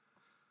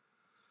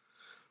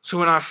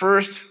 So in our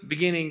first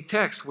beginning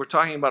text, we're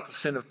talking about the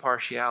sin of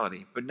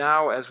partiality. But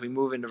now, as we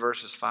move into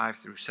verses 5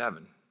 through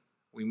 7,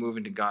 we move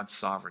into God's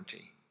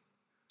sovereignty.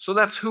 So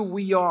that's who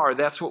we are.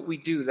 That's what we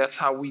do. That's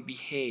how we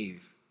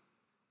behave,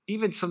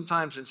 even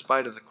sometimes in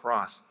spite of the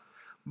cross.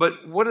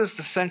 But what is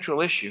the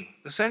central issue?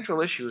 The central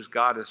issue is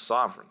God is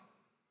sovereign.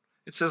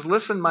 It says,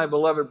 listen, my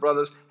beloved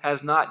brothers,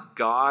 has not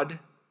God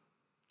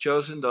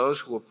chosen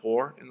those who are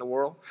poor in the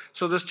world.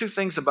 So there's two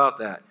things about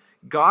that.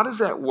 God is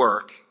at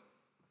work,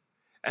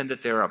 and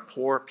that there are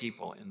poor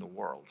people in the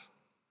world.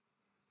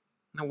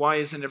 Now, why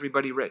isn't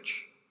everybody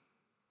rich?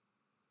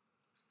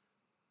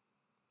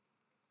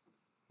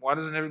 Why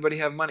doesn't everybody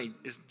have money?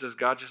 Does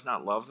God just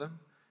not love them?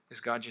 Is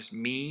God just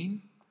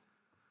mean?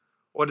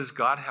 Or does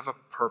God have a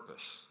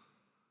purpose?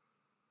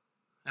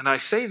 And I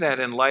say that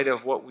in light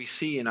of what we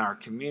see in our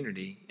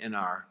community, in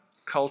our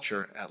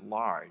culture at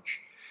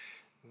large.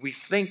 We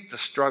think the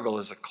struggle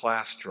is a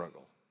class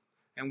struggle.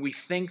 And we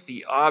think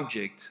the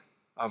object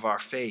of our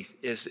faith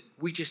is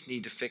we just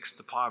need to fix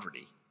the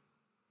poverty.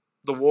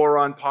 The war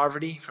on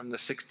poverty from the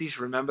 60s,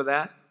 remember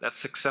that? That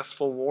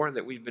successful war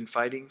that we've been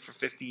fighting for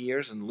 50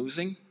 years and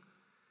losing?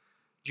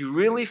 Do you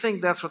really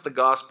think that's what the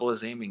gospel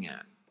is aiming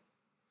at?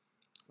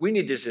 We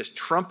need to just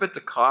trumpet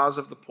the cause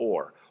of the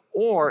poor.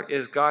 Or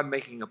is God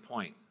making a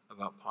point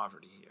about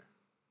poverty here?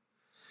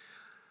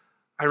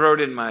 I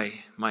wrote in my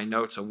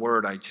notes a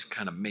word I just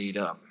kind of made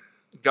up.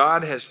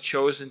 God has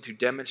chosen to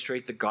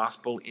demonstrate the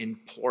gospel in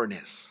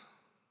poorness.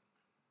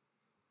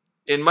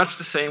 In much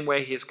the same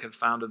way he has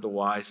confounded the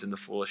wise in the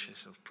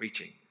foolishness of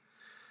preaching.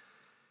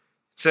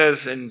 It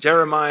says in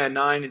Jeremiah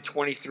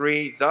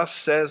 9:23, "Thus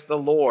says the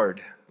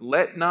Lord,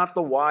 let not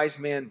the wise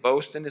man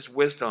boast in his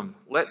wisdom,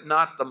 let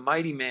not the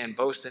mighty man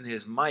boast in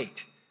his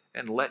might,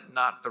 and let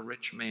not the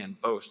rich man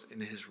boast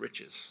in his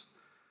riches."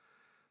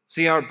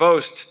 See, our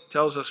boast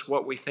tells us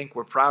what we think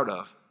we're proud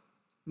of.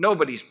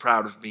 Nobody's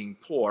proud of being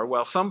poor.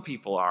 Well, some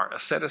people are.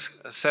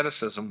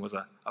 Asceticism was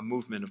a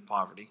movement of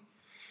poverty.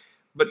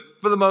 But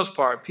for the most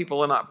part,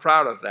 people are not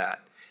proud of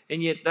that.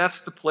 And yet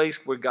that's the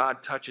place where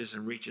God touches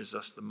and reaches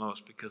us the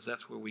most, because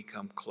that's where we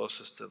come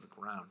closest to the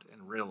ground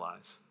and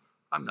realize,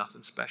 I'm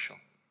nothing special.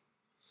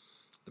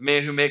 The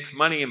man who makes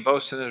money and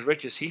boasts in his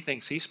riches, he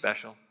thinks he's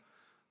special.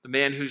 The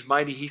man who's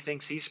mighty, he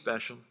thinks he's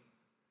special.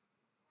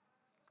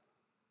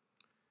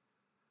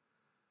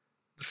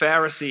 The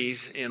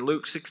Pharisees in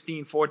Luke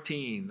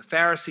 16:14, the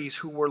Pharisees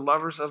who were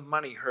lovers of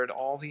money heard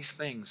all these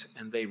things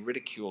and they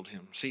ridiculed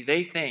him. See,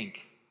 they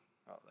think,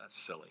 oh, that's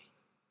silly.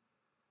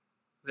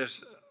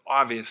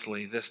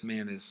 Obviously, this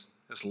man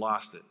has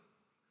lost it.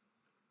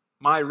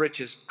 My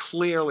riches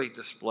clearly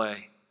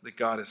display that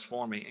God is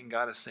for me, and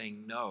God is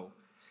saying no.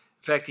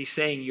 In fact, he's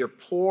saying you're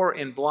poor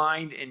and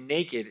blind and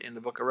naked in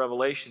the book of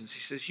Revelations.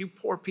 He says, you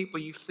poor people,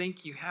 you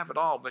think you have it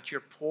all, but you're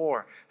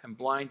poor and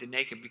blind and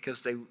naked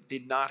because they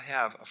did not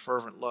have a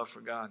fervent love for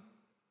God.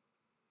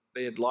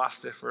 They had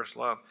lost their first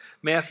love.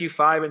 Matthew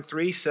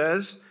 5:3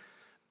 says,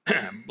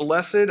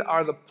 blessed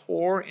are the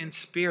poor in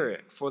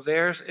spirit, for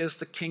theirs is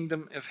the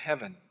kingdom of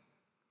heaven.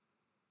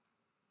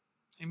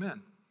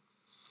 Amen.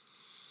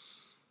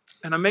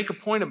 And I make a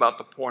point about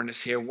the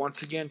poorness here,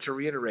 once again, to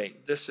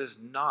reiterate, this is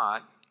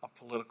not a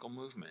political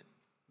movement.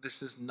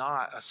 This is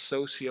not a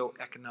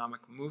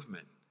socio-economic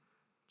movement.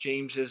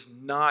 James is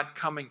not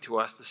coming to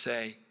us to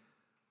say,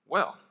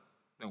 well,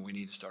 then we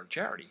need to start a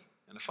charity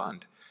and a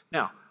fund.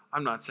 Now,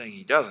 I'm not saying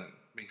he doesn't,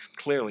 because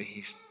clearly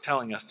he's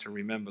telling us to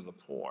remember the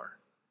poor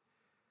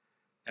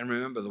and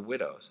remember the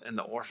widows and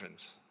the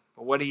orphans.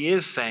 But what he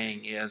is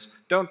saying is,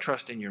 don't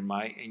trust in your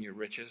might and your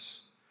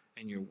riches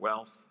and your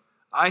wealth.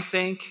 I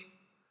think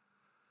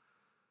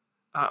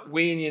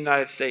we in the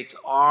United States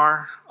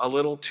are a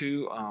little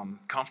too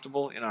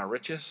comfortable in our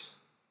riches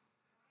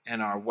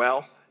and our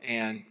wealth,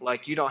 and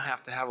like you don't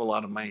have to have a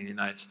lot of money in the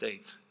United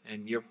States,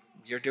 and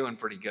you're doing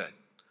pretty good.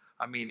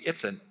 I mean,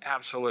 it's an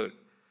absolute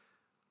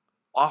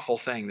awful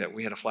thing that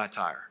we had a flat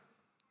tire.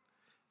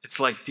 It's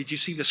like, did you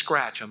see the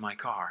scratch on my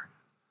car?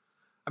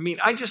 I mean,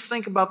 I just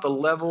think about the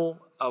level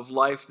of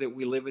life that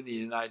we live in the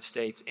United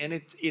States, and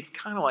it's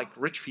kind of like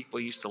rich people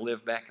used to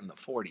live back in the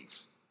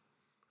 40s.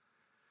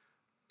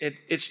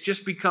 It's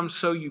just become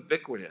so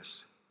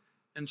ubiquitous.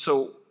 And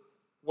so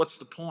what's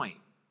the point?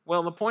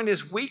 Well, the point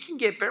is we can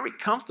get very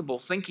comfortable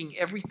thinking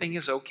everything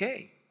is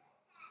okay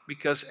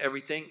because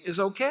everything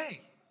is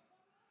okay.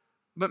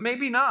 But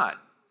maybe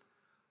not.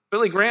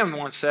 Billy Graham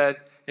once said,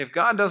 if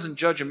God doesn't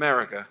judge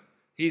America,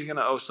 he's going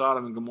to owe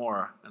Sodom and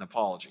Gomorrah an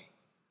apology.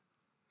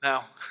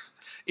 Now,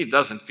 it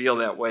doesn't feel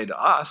that way to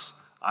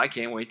us. I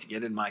can't wait to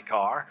get in my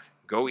car,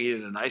 go eat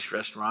at a nice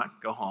restaurant,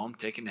 go home,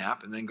 take a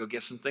nap, and then go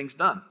get some things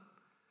done.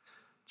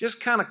 Just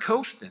kind of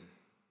coasting.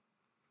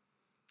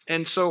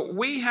 And so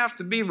we have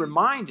to be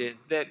reminded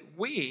that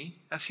we,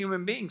 as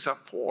human beings, are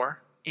poor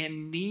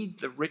and need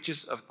the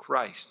riches of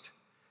Christ.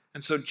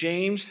 And so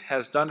James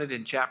has done it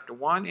in chapter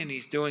 1, and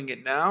he's doing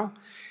it now.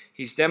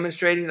 He's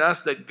demonstrating to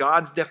us that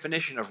God's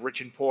definition of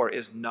rich and poor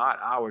is not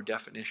our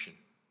definition.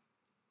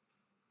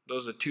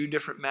 Those are two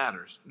different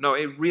matters. No,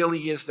 it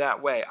really is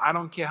that way. I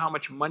don't care how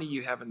much money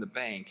you have in the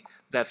bank.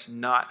 That's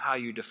not how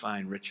you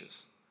define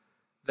riches.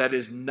 That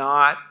is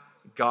not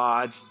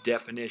God's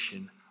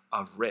definition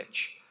of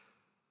rich.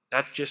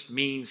 That just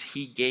means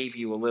he gave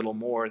you a little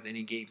more than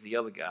he gave the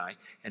other guy,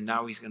 and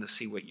now he's going to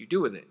see what you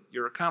do with it.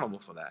 You're accountable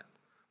for that.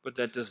 But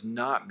that does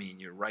not mean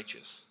you're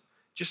righteous.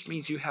 It just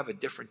means you have a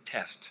different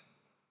test.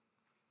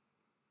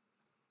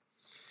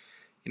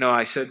 You know,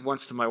 I said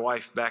once to my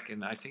wife back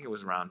in, I think it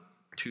was around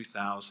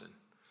 2000,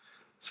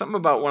 something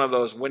about one of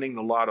those winning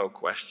the lotto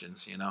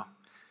questions, you know.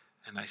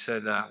 And I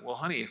said, well,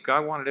 honey, if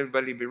God wanted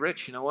everybody to be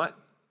rich, you know what?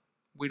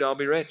 We'd all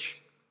be rich.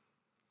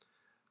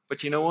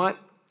 But you know what?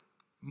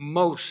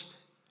 Most,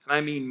 and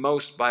I mean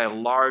most by a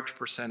large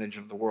percentage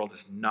of the world,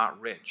 is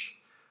not rich.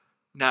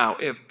 Now,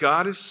 if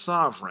God is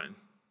sovereign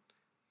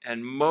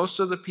and most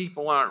of the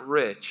people aren't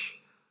rich,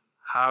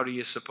 how do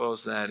you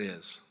suppose that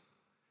is?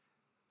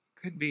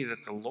 Could be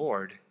that the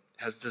Lord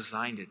has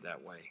designed it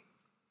that way.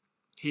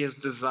 He has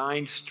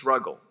designed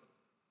struggle.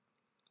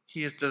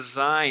 He has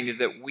designed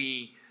that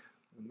we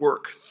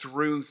work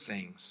through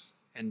things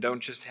and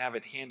don't just have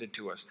it handed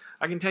to us.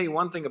 I can tell you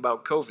one thing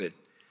about COVID.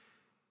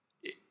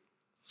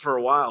 For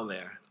a while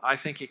there, I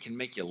think it can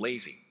make you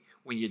lazy.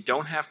 When you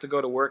don't have to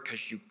go to work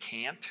because you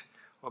can't,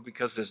 or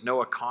because there's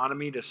no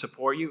economy to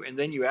support you, and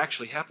then you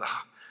actually have to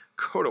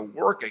go to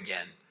work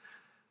again.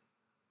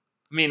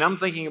 I mean, I'm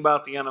thinking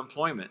about the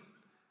unemployment.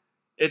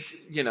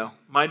 It's, you know,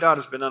 my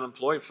daughter's been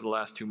unemployed for the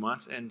last 2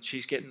 months, and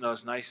she's getting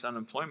those nice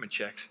unemployment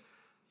checks.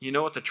 You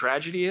know what the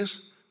tragedy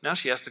is? Now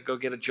she has to go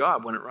get a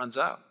job when it runs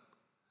out.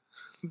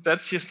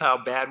 That's just how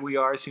bad we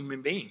are as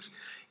human beings.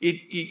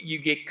 You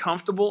get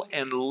comfortable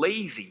and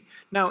lazy.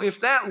 Now, if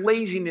that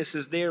laziness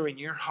is there in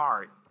your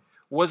heart,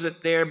 was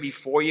it there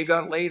before you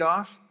got laid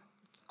off?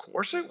 Of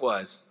course it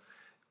was.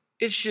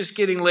 It's just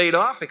getting laid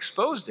off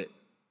exposed it.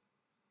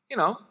 You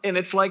know, and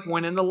it's like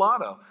winning the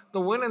lotto. The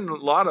winning the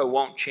lotto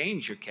won't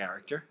change your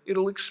character.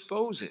 It'll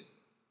expose it.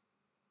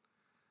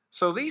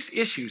 So these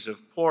issues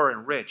of poor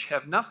and rich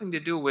have nothing to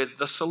do with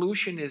the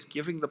solution is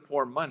giving the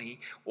poor money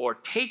or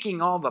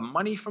taking all the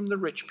money from the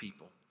rich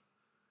people.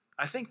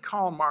 I think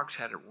Karl Marx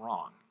had it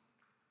wrong.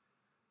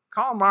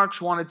 Karl Marx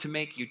wanted to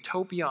make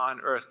utopia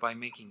on earth by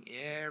making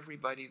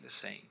everybody the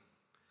same,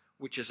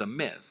 which is a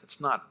myth.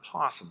 It's not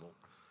possible.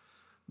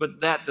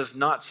 But that does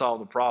not solve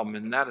the problem,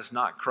 and that is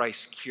not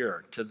Christ's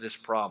cure to this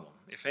problem.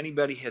 If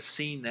anybody has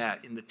seen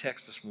that in the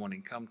text this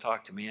morning, come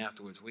talk to me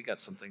afterwards. We got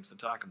some things to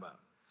talk about.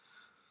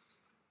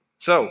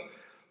 So,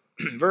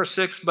 verse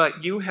 6,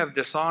 but you have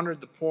dishonored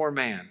the poor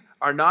man.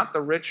 Are not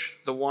the rich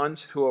the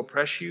ones who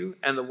oppress you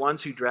and the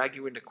ones who drag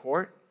you into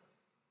court?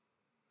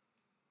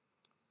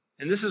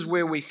 And this is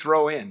where we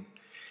throw in.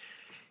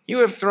 You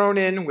have thrown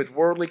in with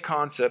worldly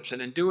concepts,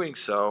 and in doing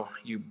so,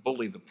 you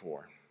bully the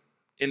poor.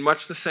 In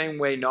much the same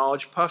way,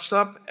 knowledge puffs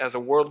up as a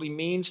worldly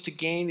means to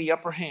gain the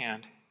upper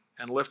hand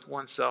and lift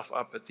oneself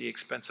up at the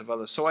expense of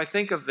others. So I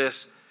think of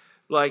this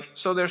like,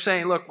 so they're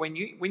saying, look, when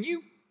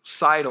you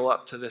sidle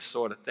up to this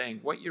sort of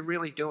thing, what you're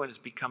really doing is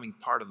becoming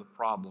part of the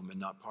problem and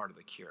not part of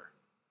the cure.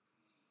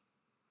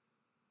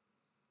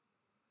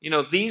 You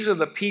know, these are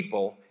the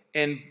people,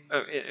 and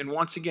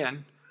once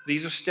again,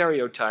 these are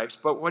stereotypes,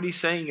 but what he's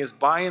saying is,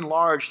 by and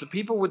large, the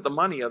people with the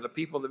money are the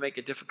people that make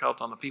it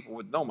difficult on the people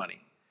with no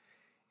money.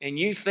 And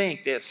you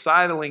think that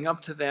sidling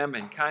up to them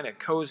and kind of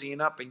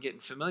cozying up and getting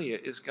familiar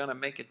is going to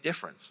make a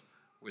difference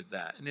with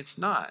that, and it's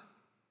not.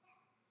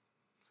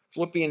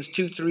 Philippians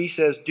 2:3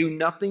 says, do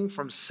nothing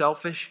from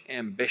selfish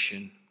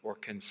ambition or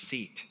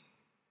conceit,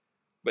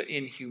 but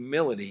in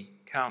humility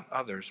count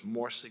others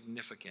more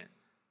significant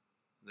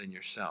than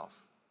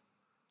yourself.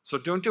 So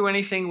don't do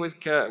anything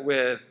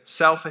with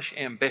selfish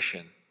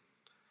ambition.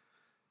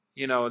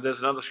 You know,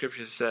 there's another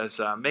scripture that says,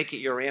 make it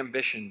your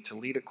ambition to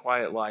lead a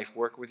quiet life,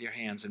 work with your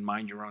hands, and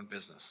mind your own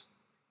business.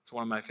 It's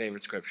one of my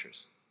favorite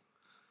scriptures.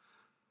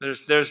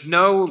 There's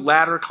no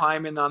ladder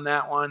climbing on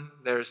that one.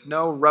 There's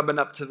no rubbing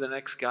up to the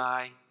next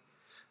guy.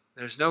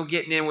 There's no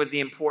getting in with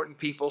the important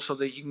people so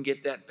that you can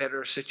get that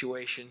better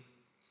situation.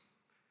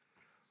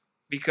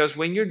 Because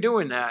when you're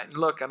doing that,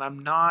 look, and I'm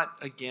not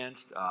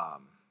against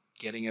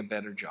getting a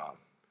better job.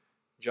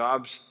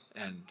 Jobs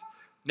and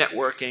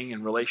networking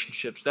and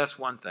relationships, that's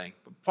one thing.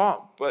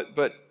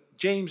 But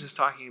James is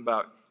talking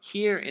about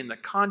here in the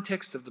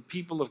context of the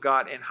people of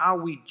God and how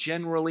we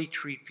generally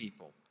treat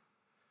people.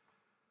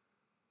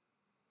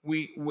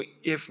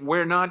 If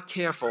we're not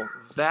careful,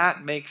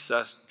 that makes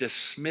us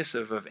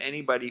dismissive of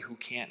anybody who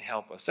can't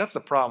help us. That's the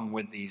problem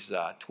with these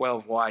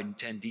 12 wide and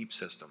 10 deep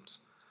systems.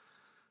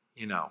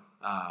 You know,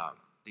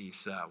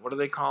 these, what do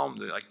they call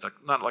them?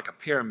 Not like a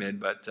pyramid,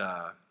 but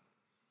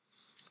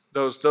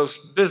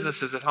those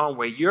businesses at home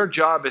where your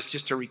job is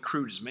just to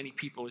recruit as many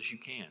people as you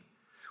can.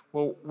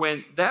 Well,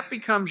 when that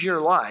becomes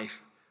your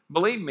life,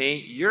 believe me,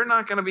 you're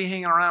not going to be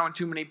hanging around with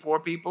too many poor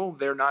people.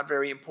 They're not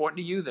very important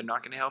to you. They're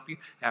not going to help you.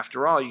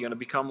 After all, you're going to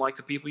become like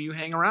the people you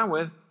hang around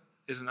with.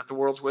 Isn't that the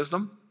world's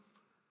wisdom?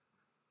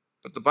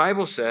 But the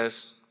Bible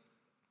says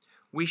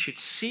we should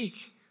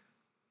seek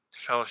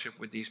fellowship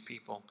with these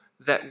people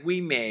that we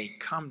may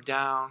come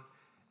down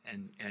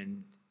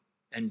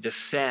and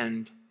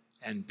descend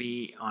and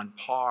be on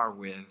par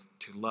with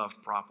to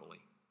love properly.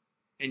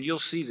 And you'll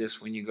see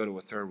this when you go to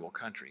a third world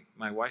country.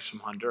 My wife's from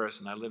Honduras,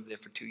 and I lived there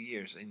for 2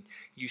 years, and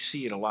you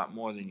see it a lot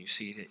more than you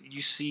see it.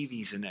 You see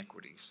these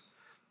inequities.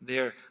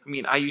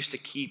 I used to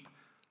keep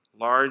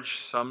large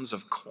sums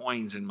of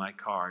coins in my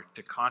car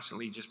to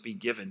constantly just be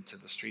given to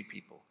the street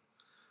people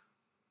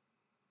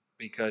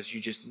because you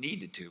just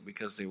needed to,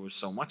 because there was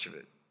so much of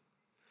it.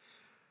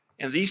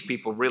 And these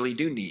people really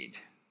do need.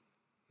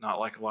 not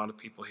like a lot of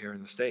people here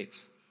in the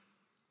States.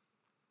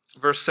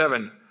 Verse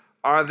 7,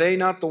 are they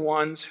not the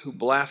ones who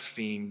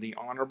blaspheme the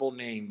honorable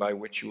name by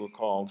which you were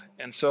called?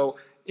 And so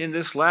in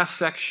this last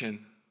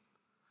section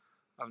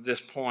of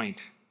this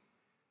point,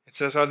 it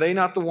says, are they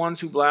not the ones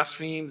who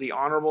blaspheme the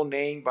honorable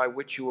name by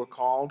which you were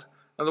called?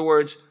 In other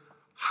words,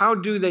 how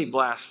do they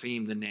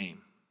blaspheme the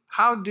name?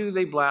 How do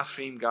they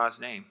blaspheme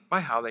God's name? By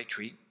how they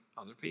treat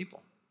other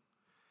people.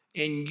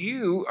 And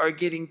you are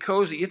getting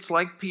cozy. It's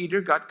like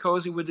Peter got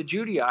cozy with the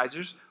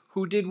Judaizers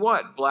who did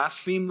what?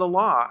 Blaspheme the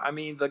law.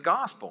 The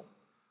gospel.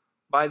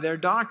 By their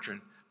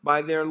doctrine.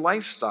 By their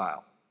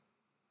lifestyle.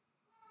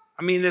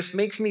 This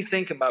makes me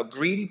think about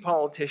greedy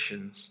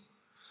politicians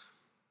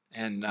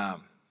and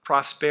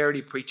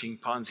prosperity preaching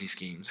Ponzi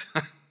schemes.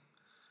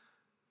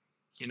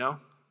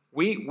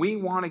 We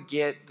want to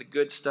get the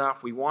good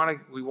stuff. We want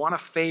to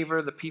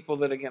favor the people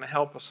that are going to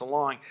help us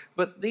along.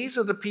 But these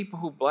are the people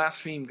who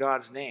blaspheme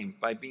God's name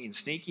by being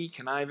sneaky,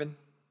 conniving.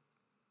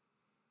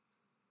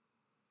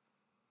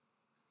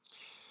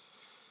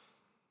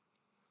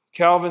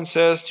 Calvin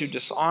says to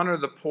dishonor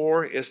the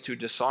poor is to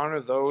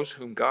dishonor those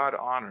whom God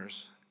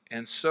honors,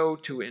 and so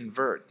to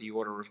invert the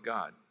order of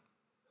God.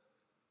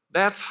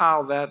 That's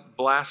how that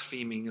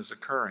blaspheming is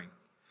occurring.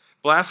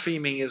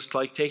 Blaspheming is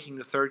like taking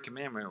the third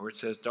commandment where it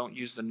says, don't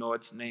use the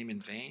Lord's name in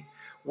vain.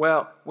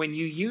 Well, when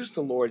you use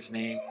the Lord's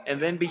name and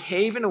then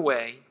behave in a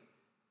way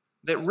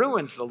that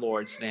ruins the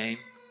Lord's name,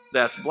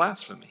 that's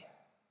blasphemy.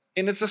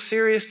 And it's a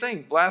serious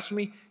thing.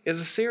 Blasphemy is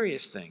a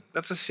serious thing.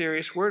 That's a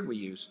serious word we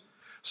use.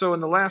 So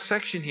in the last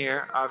section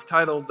here, I've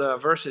titled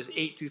verses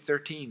 8 through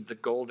 13, the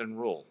golden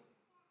rule.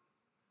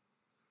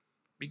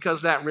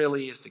 Because that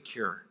really is the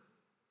cure.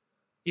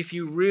 If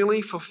you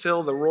really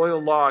fulfill the royal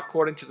law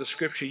according to the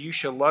scripture, you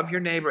shall love your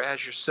neighbor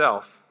as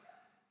yourself,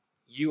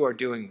 you are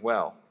doing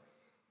well.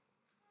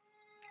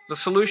 The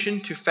solution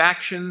to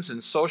factions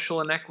and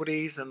social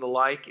inequities and the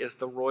like is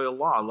the royal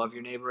law. Love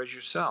your neighbor as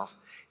yourself.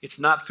 It's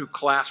not through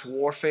class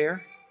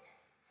warfare,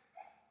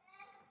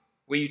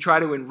 where you try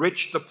to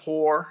enrich the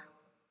poor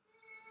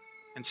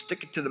and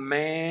stick it to the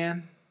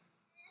man.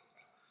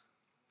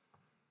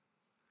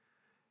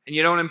 And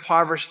you don't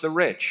impoverish the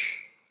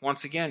rich.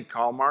 Once again,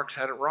 Karl Marx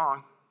had it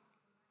wrong.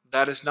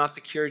 That is not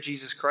the cure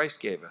Jesus Christ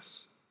gave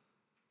us.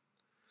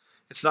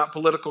 It's not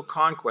political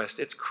conquest.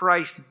 It's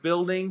Christ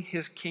building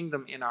his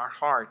kingdom in our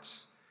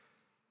hearts,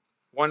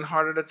 one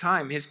heart at a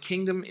time. His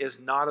kingdom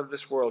is not of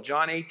this world.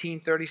 John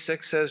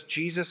 18:36 says,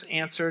 Jesus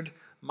answered,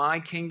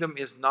 my kingdom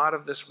is not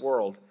of this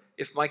world.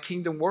 If my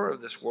kingdom were of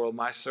this world,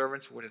 my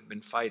servants would have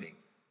been fighting,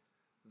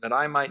 that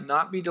I might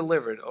not be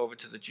delivered over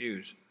to the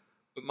Jews.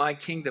 But my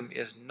kingdom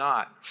is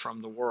not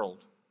from the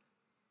world.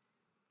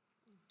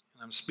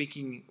 I'm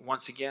speaking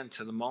once again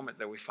to the moment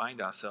that we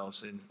find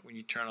ourselves in when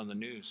you turn on the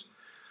news.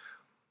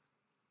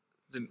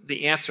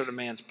 The answer to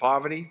man's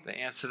poverty, the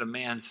answer to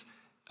man's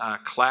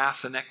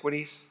class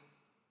inequities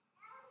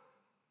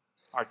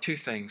are two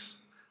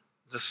things.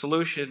 The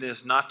solution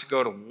is not to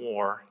go to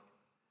war,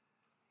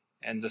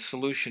 and the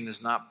solution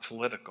is not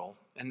political.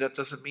 And that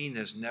doesn't mean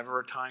there's never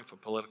a time for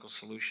political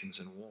solutions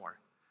in war.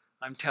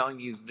 I'm telling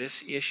you,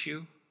 this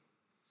issue,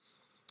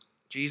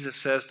 Jesus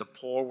says the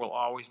poor will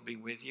always be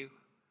with you.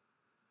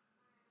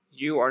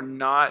 You are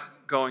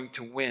not going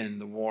to win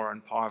the war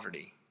on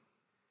poverty.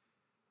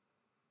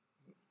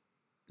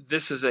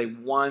 This is a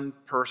one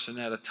person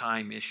at a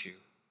time issue.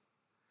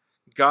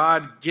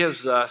 God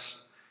gives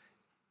us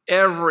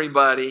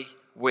everybody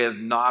with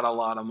not a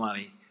lot of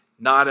money.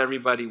 Not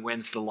everybody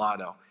wins the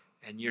lotto.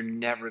 And you're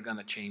never going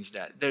to change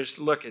that.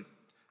 Look at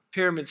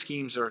pyramid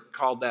schemes are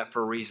called that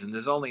for a reason.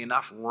 There's only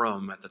enough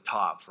room at the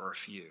top for a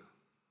few.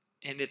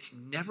 And it's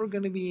never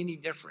going to be any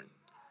different.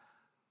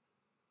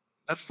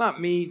 That's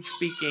not me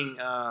speaking,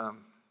 I'm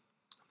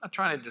not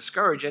trying to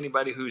discourage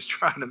anybody who's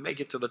trying to make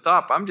it to the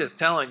top. I'm just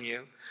telling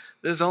you,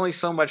 there's only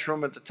so much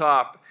room at the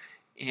top,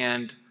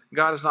 and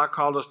God has not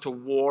called us to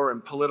war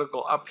and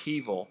political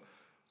upheaval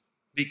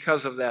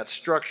because of that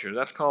structure.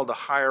 That's called a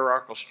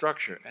hierarchical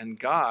structure, and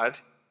God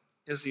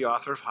is the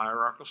author of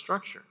hierarchical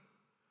structure.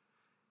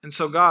 And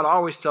so God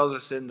always tells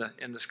us in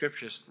the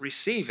scriptures,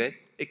 receive it,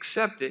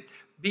 accept it,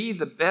 be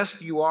the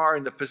best you are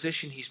in the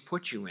position he's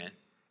put you in,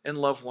 and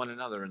love one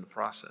another in the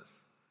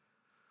process.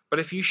 But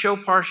if you show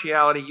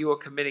partiality, you are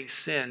committing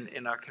sin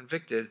and are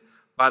convicted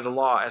by the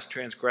law as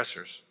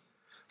transgressors.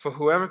 For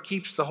whoever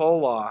keeps the whole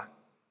law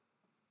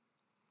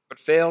but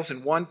fails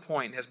in one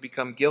point has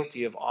become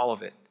guilty of all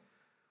of it.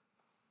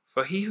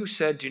 For he who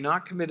said, do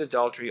not commit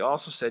adultery,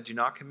 also said, do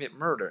not commit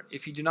murder.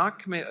 If you do not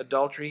commit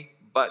adultery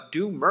but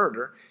do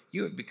murder,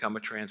 you have become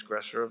a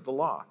transgressor of the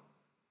law.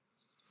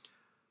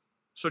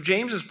 So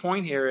James's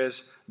point here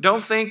is,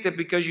 don't think that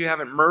because you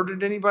haven't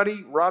murdered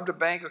anybody, robbed a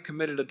bank, or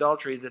committed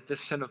adultery, that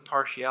this sin of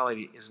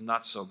partiality is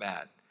not so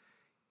bad.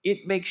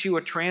 It makes you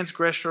a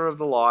transgressor of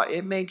the law.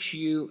 It makes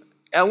you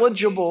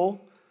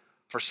eligible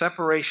for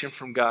separation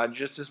from God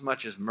just as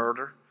much as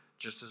murder,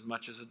 just as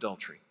much as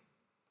adultery.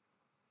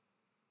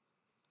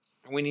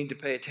 We need to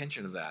pay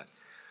attention to that.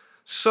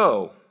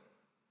 So,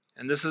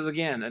 and this is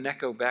again an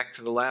echo back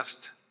to the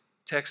last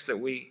text that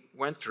we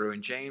went through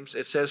in James,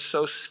 it says,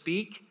 so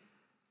speak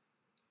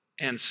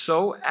and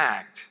so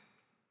act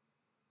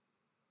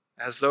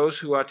as those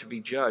who are to be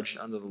judged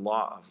under the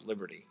law of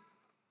liberty.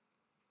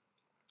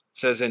 It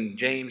says in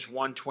James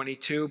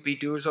 1:22, be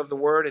doers of the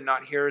word and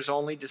not hearers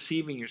only,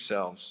 deceiving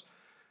yourselves.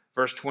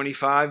 Verse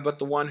 25, but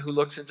the one who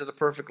looks into the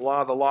perfect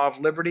law, the law of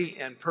liberty,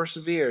 and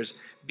perseveres,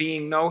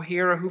 being no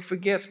hearer who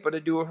forgets, but a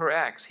doer who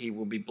acts, he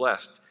will be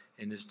blessed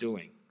in his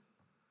doing.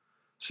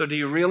 So do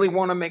you really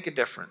want to make a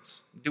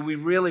difference? Do we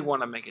really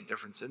want to make a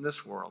difference in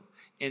this world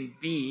and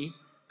be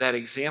that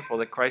example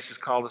that Christ has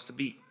called us to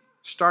be,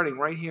 starting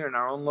right here in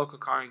our own local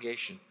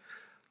congregation?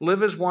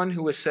 Live as one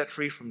who is set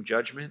free from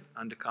judgment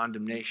unto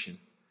condemnation.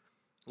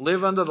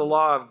 Live under the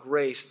law of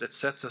grace that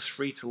sets us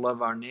free to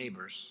love our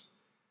neighbors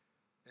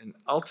and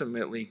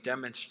ultimately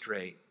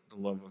demonstrate the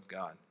love of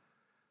God.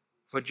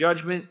 For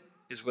judgment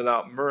is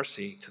without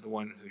mercy to the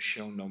one who has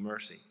shown no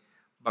mercy,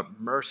 but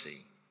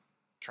mercy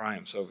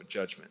triumphs over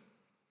judgment.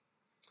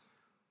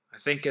 I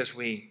think as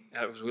we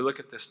look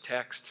at this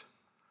text,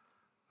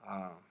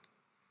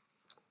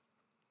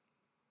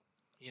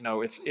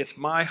 it's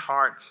my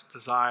heart's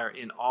desire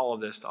in all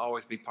of this to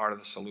always be part of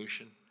the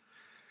solution.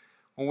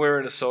 When we're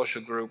in a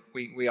social group,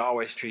 we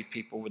always treat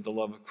people with the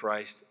love of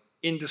Christ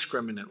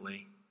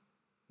indiscriminately,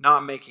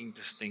 not making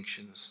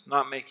distinctions,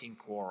 not making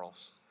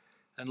quarrels,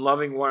 and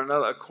loving one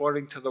another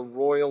according to the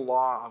royal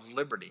law of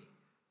liberty.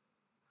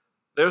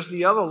 There's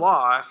the other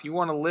law. If you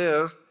want to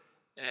live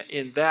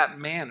in that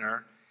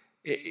manner,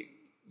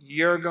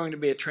 you're going to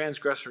be a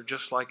transgressor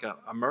just like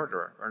a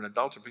murderer or an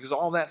adulterer, because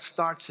all that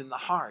starts in the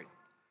heart.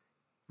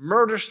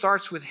 Murder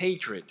starts with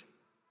hatred.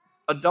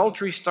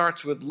 Adultery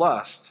starts with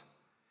lust.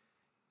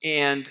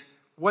 And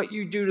what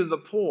you do to the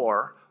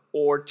poor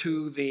or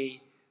to the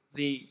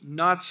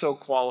not so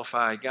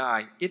qualified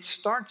guy, it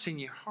starts in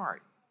your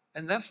heart.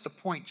 And that's the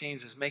point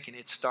James is making.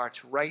 It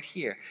starts right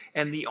here.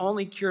 And the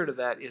only cure to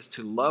that is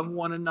to love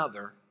one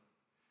another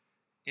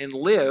and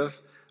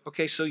live.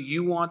 Okay, so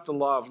you want the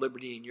law of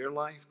liberty in your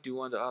life?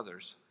 Do unto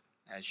others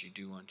as you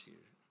do unto you.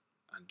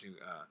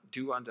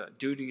 Do unto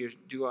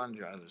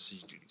others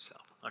as you do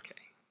yourself. Okay.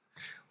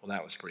 Well,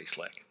 that was pretty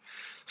slick.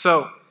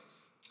 So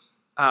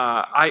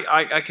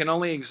I can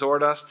only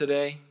exhort us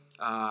today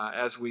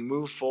as we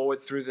move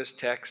forward through this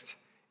text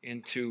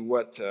into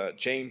what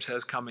James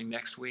has coming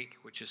next week,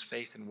 which is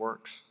faith and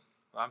works.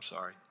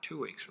 2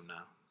 weeks from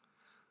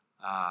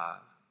now.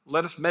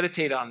 Let us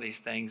meditate on these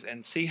things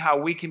and see how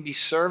we can be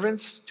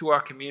servants to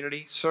our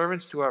community,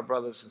 servants to our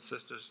brothers and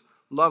sisters,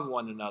 love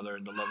one another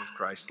in the love of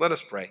Christ. Let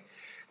us pray.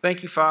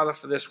 Thank you, Father,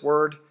 for this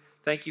word.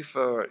 Thank you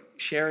for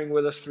sharing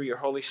with us through your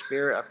Holy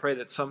Spirit. I pray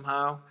that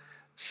somehow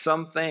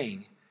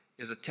something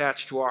is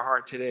attached to our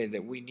heart today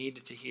that we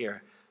needed to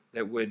hear,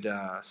 that would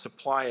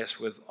supply us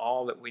with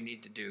all that we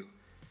need to do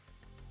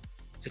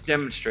to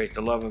demonstrate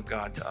the love of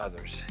God to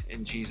others.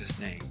 In Jesus'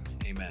 name,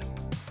 amen.